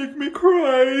gonna make me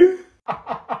cry.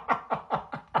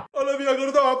 Olivia, go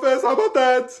to the office. How about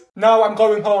that? No, I'm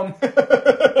going home.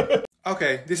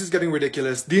 Okay, this is getting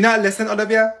ridiculous. Do you not listen,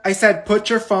 Olivia? I said put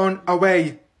your phone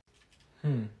away.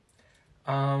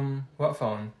 What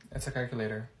phone? It's a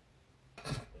calculator.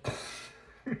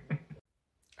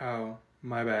 Oh,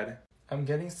 my bad. I'm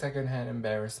getting secondhand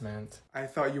embarrassment. I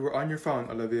thought you were on your phone,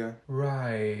 Olivia.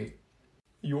 Right.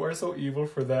 You are so evil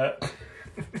for that.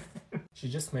 She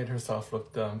just made herself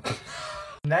look dumb.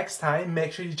 Next time,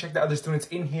 make sure you check the other students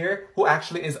in here who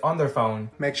actually is on their phone.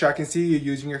 Make sure I can see you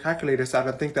using your calculator so I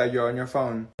don't think that you're on your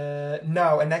phone.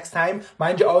 No, and next time,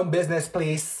 mind your own business,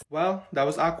 please. Well, that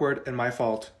was awkward and my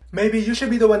fault. Maybe you should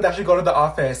be the one that should go to the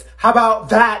office. How about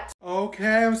that?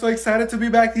 Okay, I'm so excited to be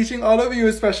back teaching all of you,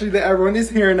 especially that everyone is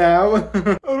here now.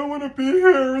 I don't want to be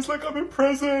here. It's like I'm in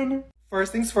prison.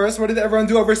 First things first, what did everyone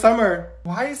do over summer?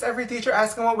 Why is every teacher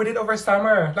asking what we did over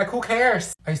summer? Like, who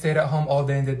cares? I stayed at home all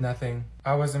day and did nothing.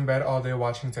 I was in bed all day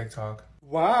watching TikTok.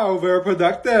 Wow, very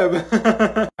productive.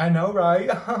 I know, right?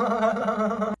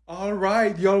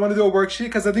 Alright, y'all want to do a worksheet?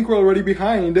 Because I think we're already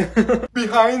behind.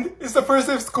 Behind? It's the first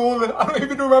day of school. I don't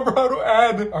even remember how to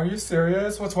add. Are you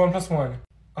serious? What's 1 plus 1?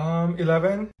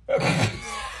 11?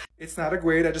 It's not a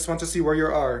grade, I just want to see where you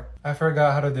are. I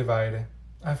forgot how to divide.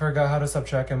 I forgot how to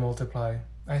subtract and multiply.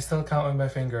 I still count with my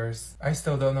fingers. I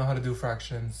still don't know how to do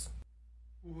fractions.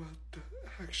 What the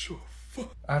actual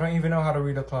fuck? I don't even know how to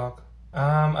read a clock.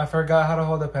 I forgot how to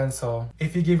hold a pencil.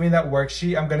 If you give me that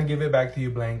worksheet, I'm gonna give it back to you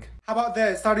blank. How about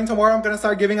this? Starting tomorrow, I'm gonna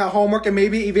start giving out homework and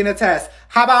maybe even a test.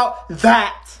 How about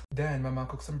that? Then my mom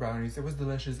cooked some brownies. It was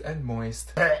delicious and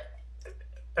moist.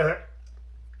 Oh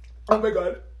my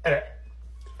god.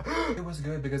 It was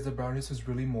good because the brownies was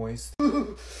really moist.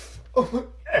 Oh my.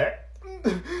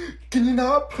 Can you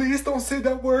not? Please don't say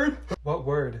that word. What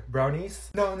word? Brownies?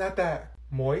 No, not that.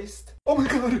 Moist? Oh my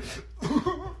god.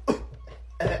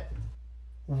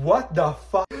 What the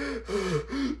fuck?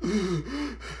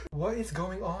 What is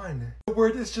going on? The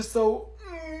word is just so...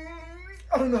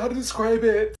 I don't know how to describe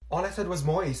it. All I said was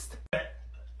moist.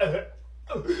 Kayla,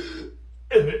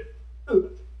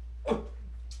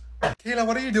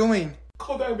 what are you doing?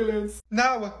 Call the ambulance.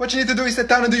 No, what you need to do is sit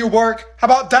down and do your work. How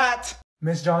about that?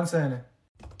 Miss Johnson.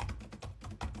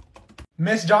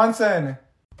 Miss Johnson.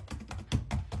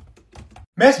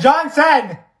 Miss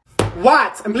Johnson!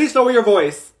 What? And please lower your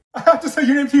voice. I have to say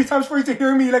your name 3 times for you to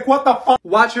hear me. Like, what the fuck?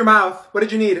 Watch your mouth. What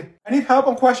did you need? I need help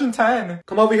on question 10.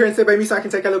 Come over here and sit by me so I can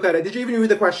take a look at it. Did you even read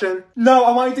the question? No,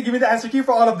 I want you to give me the answer key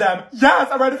for all of them. Yes,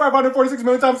 I read it 546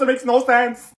 million times, so it makes no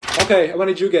sense. Okay, what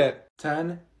did you get?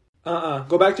 10?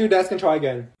 Go back to your desk and try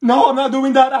again. No, I'm not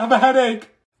doing that. I have a headache.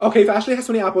 Okay, if Ashley has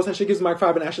 20 apples and she gives Mike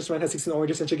 5 and Ashley's friend has 16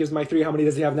 oranges and she gives Mike 3, how many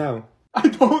does he have now? I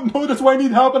don't know. That's why I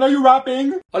need help. And are you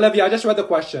rapping? Olivia, I just read the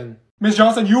question. Miss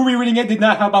Johnson, you rereading it did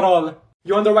not help at all.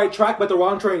 You're on the right track, but the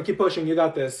wrong train. Keep pushing. You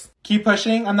got this. Keep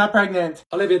pushing? I'm not pregnant.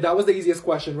 Olivia, that was the easiest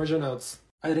question. Where's your notes?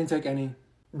 I didn't take any.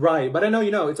 Right, but I know you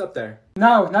know. It's up there.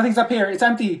 No, nothing's up here. It's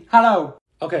empty. Hello.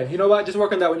 Okay, you know what? Just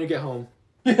work on that when you get home.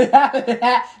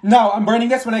 No, I'm burning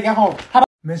this when I get home. How about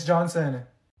Miss Johnson?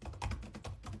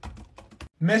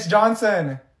 Miss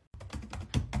Johnson!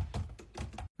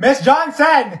 Miss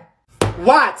Johnson!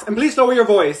 What? And please lower your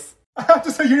voice. I have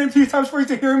to say your name 3 times for you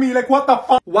to hear me. Like, what the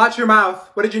fuck? Watch your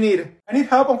mouth. What did you need? I need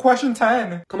help on question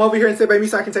 10. Come over here and sit by me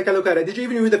so I can take a look at it. Did you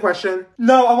even read the question?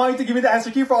 No, I want you to give me the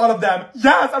answer key for all of them.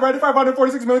 Yes, I read it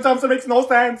 546 million times, so it makes no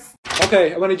sense.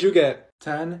 Okay, what did you get?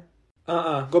 10?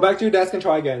 Go back to your desk and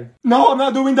try again. No, I'm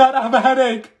not doing that. I have a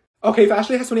headache. Okay, if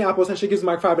Ashley has 20 apples and she gives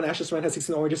Mike 5 and Ashley's friend has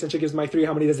 16 oranges and she gives Mike 3,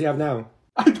 how many does he have now?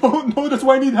 I don't know. That's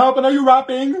why I need help. And are you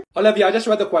rapping? Olivia, I just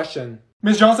read the question.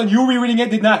 Miss Johnson, you rereading it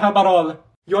did not help at all.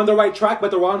 You're on the right track,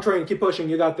 but the wrong train. Keep pushing.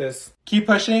 You got this. Keep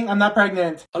pushing? I'm not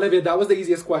pregnant. Olivia, that was the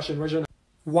easiest question. Where's your...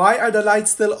 Why are the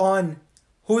lights still on?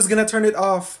 Who's gonna turn it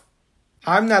off?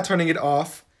 I'm not turning it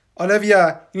off.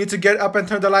 Olivia, you need to get up and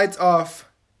turn the lights off.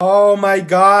 Oh my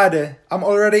god. I'm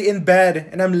already in bed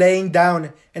and I'm laying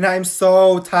down and I'm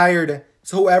so tired.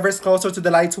 So whoever's closer to the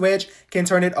light switch can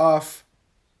turn it off.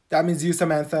 That means you,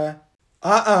 Samantha.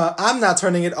 I'm not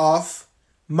turning it off.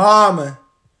 Mom!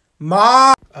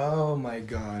 Mom! Oh my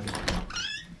god.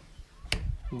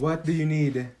 What do you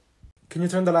need? Can you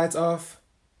turn the lights off?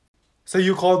 So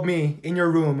you called me in your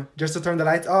room just to turn the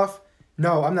lights off?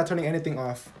 No, I'm not turning anything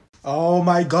off. Oh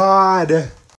my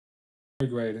god.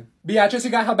 Grade. Beatrice,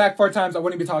 you got held back 4 times. I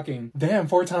wouldn't be talking. Damn,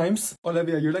 4 times?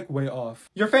 Olivia, you're like way off.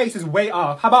 Your face is way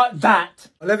off. How about that?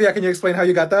 Olivia, can you explain how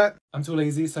you got that? I'm too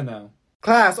lazy, so no.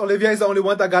 Class, Olivia is the only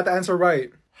one that got the answer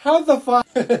right. How the fuck?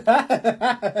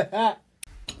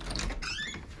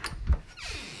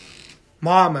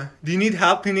 Mom, do you need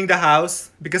help cleaning the house?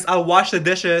 Because I'll wash the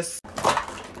dishes.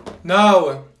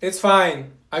 No, it's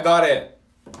fine. I got it.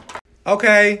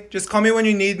 Okay, just call me when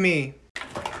you need me.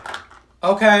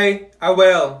 Okay, I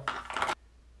will.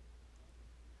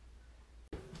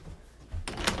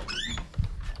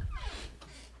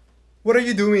 What are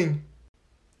you doing?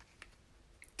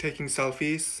 Taking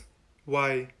selfies?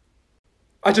 Why?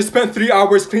 I just spent 3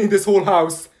 hours cleaning this whole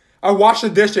house. I washed the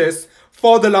dishes,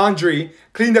 fold the laundry,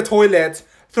 clean the toilet,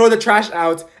 throw the trash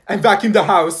out, and vacuum the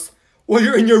house. While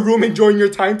you're in your room enjoying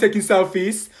your time taking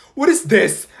selfies? What is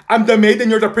this? I'm the maid and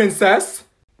you're the princess?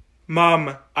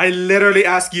 Mom, I literally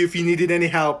asked you if you needed any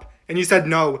help, and you said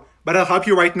no, but I'll help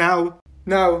you right now.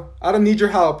 No, I don't need your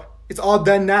help. It's all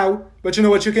done now, but you know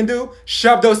what you can do?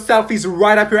 Shove those selfies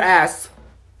right up your ass.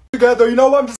 Together, you know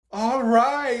what? I'm just...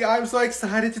 Alright, I'm so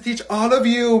excited to teach all of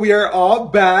you. We are all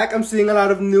back. I'm seeing a lot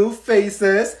of new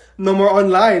faces. No more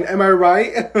online, am I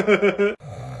right?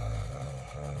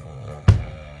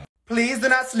 Please do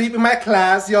not sleep in my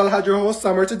class. Y'all had your whole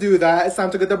summer to do that. It's time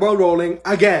to get the ball rolling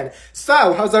again.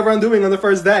 So, how's everyone doing on the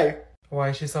first day? Why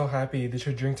is she so happy? Did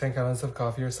she drink 10 gallons of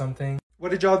coffee or something?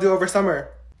 What did y'all do over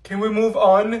summer? Can we move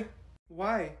on?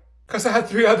 Why? Because I had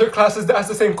 3 other classes that asked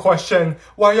the same question.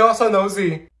 Why y'all so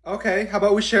nosy? Okay, how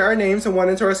about we share our names and one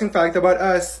interesting fact about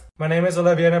us? My name is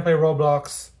Olivia and I play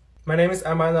Roblox. My name is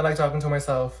Emma and I like talking to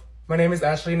myself. My name is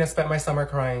Ashley and I spent my summer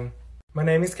crying. My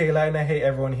name is Kayla and I hate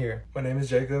everyone here. My name is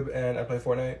Jacob and I play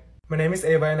Fortnite. My name is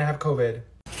Ava and I have COVID.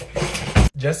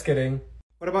 Just kidding.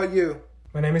 What about you?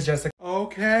 My name is Jessica.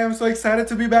 Okay, I'm so excited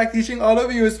to be back teaching all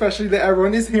of you, especially that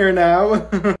everyone is here now.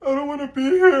 I don't want to be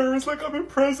here. It's like I'm in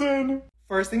prison.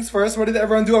 First things first, what did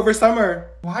everyone do over summer?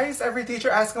 Why is every teacher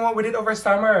asking what we did over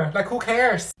summer? Like, who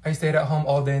cares? I stayed at home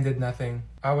all day and did nothing.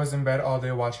 I was in bed all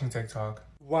day watching TikTok.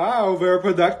 Wow, very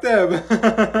productive.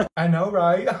 I know,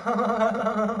 right?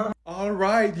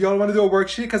 Alright, y'all want to do a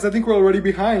worksheet? Because I think we're already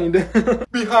behind.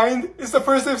 Behind? It's the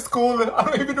first day of school. I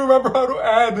don't even remember how to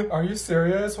add. Are you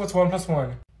serious? What's 1 plus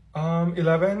 1?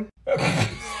 11?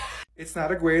 It's not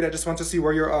a grade. I just want to see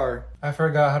where you are. I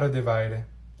forgot how to divide.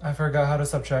 I forgot how to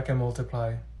subtract and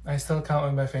multiply. I still count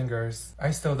with my fingers. I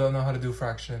still don't know how to do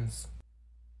fractions.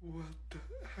 What the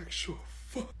actual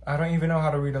fuck? I don't even know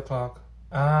how to read a clock.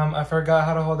 I forgot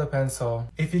how to hold a pencil.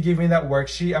 If you give me that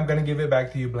worksheet, I'm gonna give it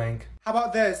back to you blank. How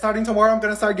about this? Starting tomorrow, I'm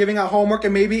gonna start giving out homework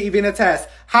and maybe even a test.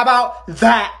 How about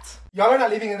that? Y'all are not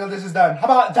leaving until this is done. How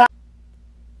about that?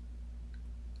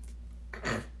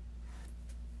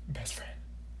 Best friend.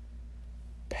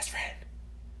 Best friend.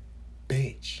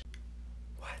 Bitch.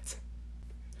 What?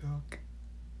 Look.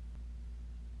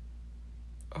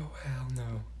 Oh, hell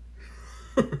no.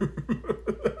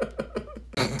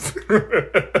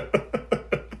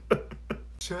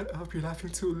 Shut up, you're laughing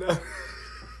too loud.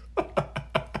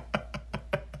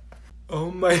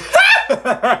 Oh my...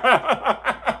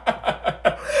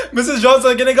 Mrs.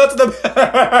 Johnson, can I go to the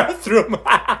bathroom?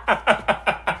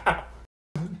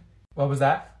 What was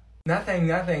that?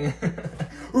 Nothing.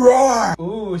 Roar!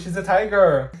 Ooh, she's a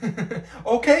tiger.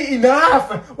 Okay,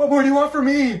 enough! What more do you want from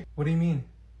me? What do you mean?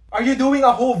 Are you doing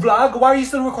a whole vlog? Why are you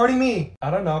still recording me? I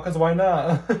don't know, cause why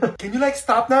not? Can you like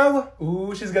stop now?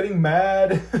 Ooh, she's getting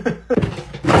mad.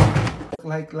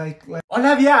 like.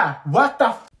 Olivia, what the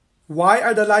f— Why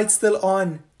are the lights still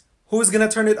on? Who's gonna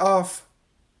turn it off?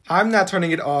 I'm not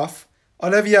turning it off.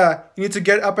 Olivia, you need to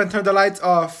get up and turn the lights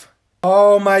off.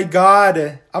 Oh my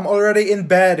god. I'm already in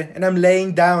bed and I'm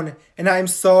laying down and I'm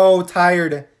so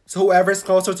tired. So whoever's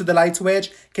closer to the light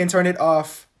switch can turn it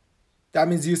off. That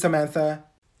means you, Samantha.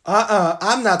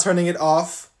 I'm not turning it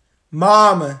off.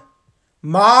 Mom!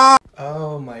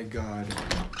 Oh my god.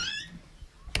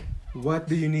 What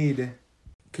do you need?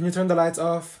 Can you turn the lights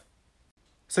off?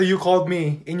 So you called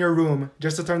me in your room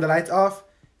just to turn the lights off?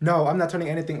 No, I'm not turning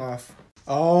anything off.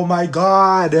 Oh my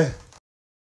god.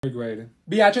 Grade.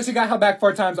 Beatrice, you got held back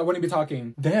 4 times. I wouldn't be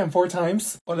talking. Damn, 4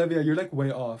 times? Olivia, you're like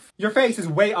way off. Your face is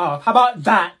way off. How about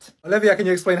that? Olivia, can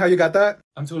you explain how you got that?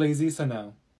 I'm too lazy, so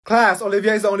no. Class,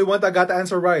 Olivia is the only one that got the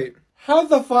answer right. How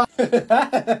the fuck?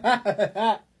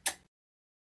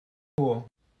 Cool.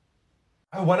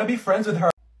 I want to be friends with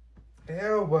her.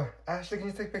 Ew. Ashley, can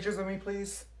you take pictures of me,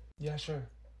 please? Yeah, sure.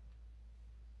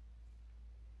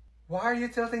 Why are you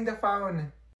tilting the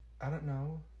phone? I don't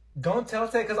know. Don't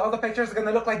tilt it, because all the pictures are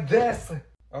gonna look like this.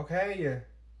 Okay.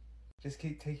 Just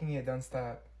keep taking it, don't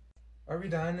stop. Are we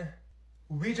done?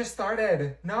 We just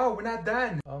started. No, we're not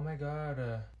done. Oh my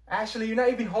god. Ashley, you're not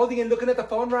even holding and looking at the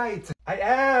phone right. I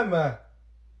am. Let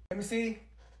me see.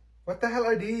 What the hell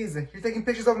are these? You're taking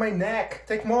pictures of my neck.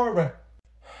 Take more.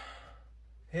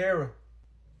 Here.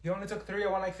 You only took 3. I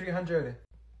want like 300.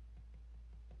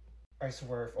 I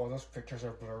swear, if all those pictures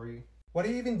are blurry. What are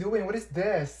you even doing? What is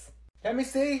this? Let me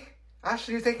see.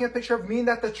 Ashley, you're taking a picture of me and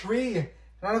not the tree.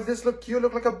 None of this look cute.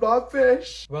 Look like a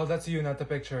blobfish. Well, that's you, not the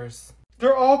pictures.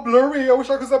 They're all blurry. I wish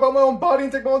I could step out my own body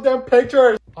and take my own damn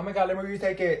pictures. Oh my god, let me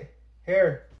retake it.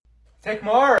 Here. Take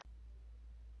more.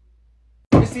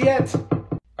 Let me see it.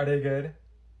 Are they good?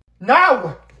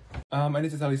 No! I need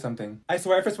to tell you something. I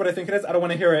swear if it's what I think it is, I don't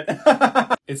want to hear it.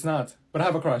 It's not. But I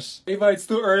have a crush. Ava, it's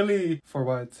too early. For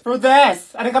what? For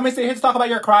this! I think I'm gonna stay here to talk about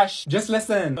your crush. Just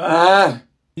listen.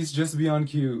 He's just beyond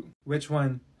cute. Which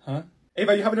one? Huh?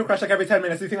 Ava, you have a new crush like every 10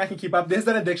 minutes. Do you think I can keep up? This is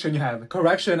an addiction you have.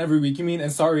 Correction every week, you mean? And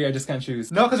sorry, I just can't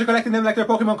choose. No, because you're collecting them like they're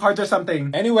Pokemon cards or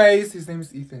something. Anyways, his name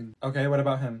is Ethan. Okay, what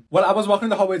about him? Well, I was walking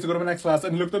the hallway to go to my next class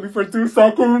and he looked at me for 2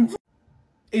 seconds.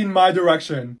 In my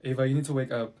direction. Ava, you need to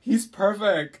wake up. He's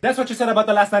perfect. That's what you said about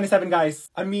the last 97 guys.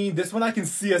 I mean, this one I can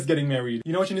see us getting married.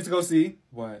 You know what you need to go see?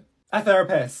 What? A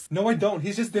therapist. No, I don't.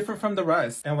 He's just different from the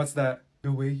rest. And what's that?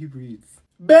 The way he breathes.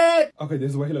 Bet! Okay,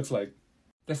 this is what he looks like.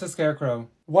 That's a scarecrow.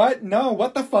 What? No,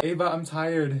 what the fuck? Ava, I'm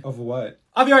tired. Of what?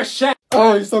 Of your shit!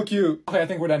 Oh, you're so cute. Okay, I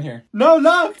think we're done here. No,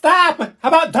 look! Stop! How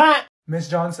about that? Miss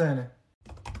Johnson.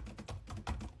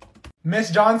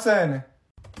 Miss Johnson.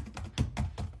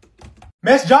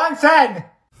 Miss Johnson!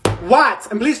 What?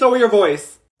 And please lower your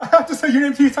voice. I have to say your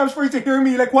name 3 times for you to hear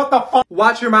me. Like, what the fuck?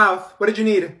 Watch your mouth. What did you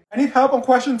need? I need help on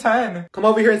question 10. Come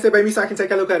over here and sit by me so I can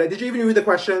take a look at it. Did you even read the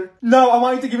question? No, I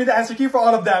want you to give me the answer key for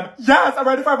all of them. Yes, I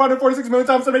read it 546 million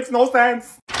times. It makes no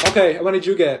sense. Okay, what did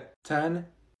you get? 10?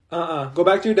 Go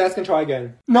back to your desk and try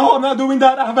again. No, I'm not doing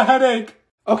that. I have a headache.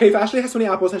 Okay, if Ashley has 20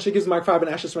 apples and she gives Mike 5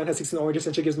 and Ashley's friend has 16 oranges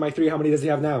and she gives Mike 3, how many does he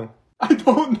have now? I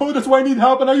don't know, that's why I need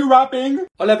help. And are you rapping?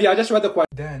 Olivia, I just read the question.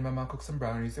 Then my mom cooked some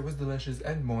brownies. It was delicious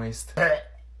and moist. Oh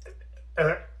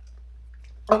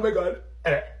my god.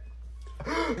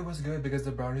 It was good because the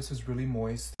brownies was really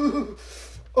moist. Oh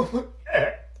my.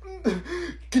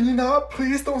 Can you not?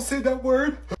 Please don't say that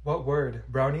word. What word?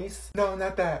 Brownies? No,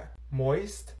 not that.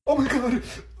 Moist? Oh my god.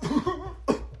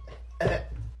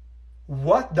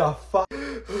 What the fuck?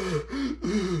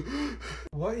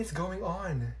 What is going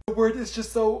on? The word is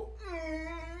just so...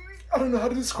 I don't know how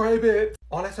to describe it.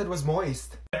 All I said was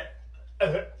moist.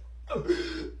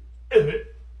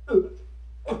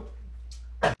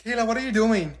 Kayla, what are you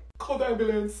doing? Call the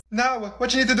ambulance. Now,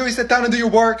 what you need to do is sit down and do your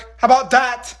work. How about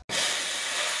that?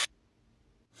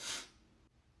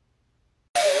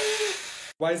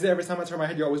 Why is it every time I turn my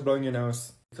head, you're always blowing your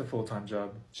nose? It's a full-time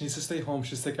job. She needs to stay home.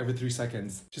 She's sick every 3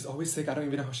 seconds. She's always sick. I don't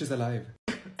even know how she's alive.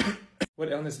 What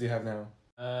illness do you have now?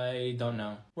 I don't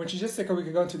know. When she just sick a week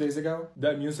ago and 2 days ago?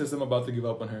 The immune system about to give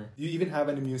up on her. Do you even have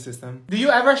an immune system? Do you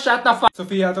ever shut the fuck?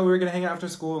 Sophia, I thought we were gonna hang out after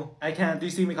school. I can't. Do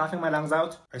you see me coughing my lungs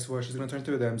out? I swear she's gonna turn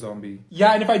into a damn zombie.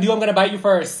 Yeah, and if I do, I'm gonna bite you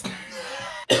first.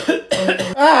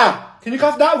 Ah! Can you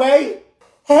cough that way?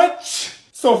 Hutch!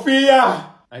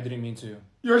 Sophia! I didn't mean to.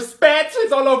 Your spit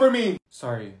is all over me!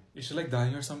 Sorry. Is she like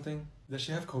dying or something? Does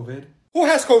she have COVID? Who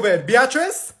has COVID?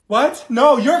 Beatrice? What?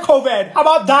 No, you're COVID! How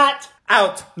about that?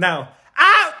 Out! Now!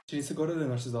 Out! She needs to go to the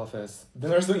nurse's office. The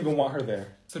nurse don't even want her there.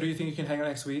 So do you think you can hang out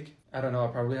next week? I don't know, I'll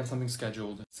probably have something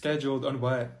scheduled. Scheduled on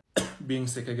what? Being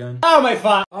sick again? Oh my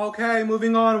fuck! Okay,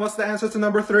 moving on. What's the answer to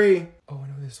number 3? Oh, I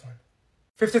know this one.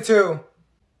 52.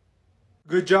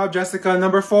 Good job, Jessica.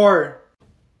 Number 4.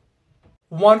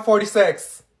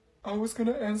 146. I was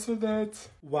gonna answer that.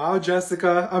 Wow,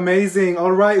 Jessica. Amazing.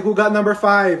 Alright, who got number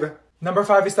 5? Number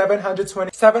 5 is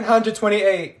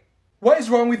 728. What is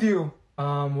wrong with you?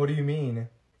 What do you mean?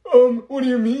 What do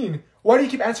you mean? Why do you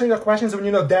keep answering the questions when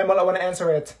you know damn well I want to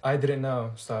answer it? I didn't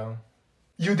know, so...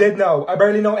 You did know. I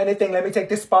barely know anything. Let me take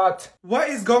this spot. What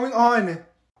is going on?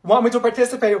 Want me to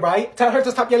participate, right? Tell her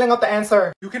to stop yelling out the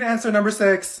answer. You can answer number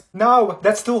 6. No,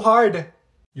 that's too hard.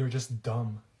 You're just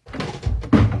dumb.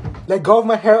 Let go of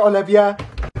my hair, Olivia.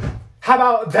 How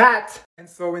about that? And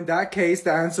so in that case,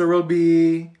 the answer will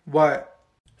be... what?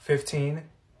 15.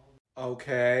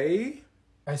 Okay.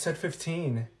 I said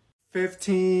 15.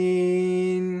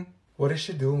 15... What is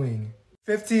she doing?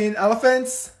 15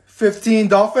 elephants? 15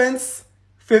 dolphins,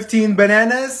 15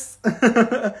 bananas,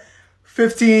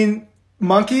 15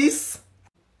 monkeys,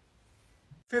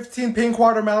 15 pink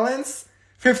watermelons,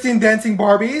 15 dancing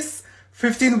Barbies,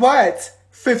 15 what?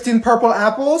 15 purple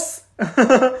apples,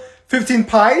 15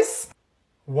 pies.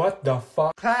 What the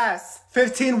fuck? Class,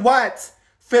 15 what?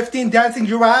 15 dancing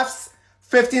giraffes,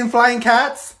 15 flying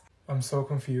cats. I'm so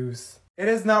confused. It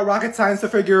is not rocket science to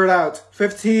figure it out.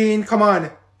 15, come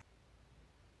on.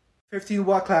 15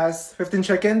 what, class? 15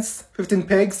 chickens? 15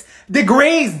 pigs?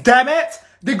 Degrees, damn it!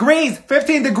 Degrees!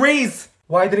 15 degrees!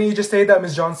 Why didn't you just say that,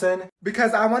 Miss Johnson?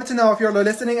 Because I wanted to know if you're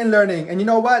listening and learning. And you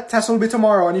know what? Test will be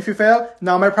tomorrow. And if you fail,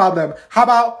 not my problem. How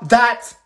about that?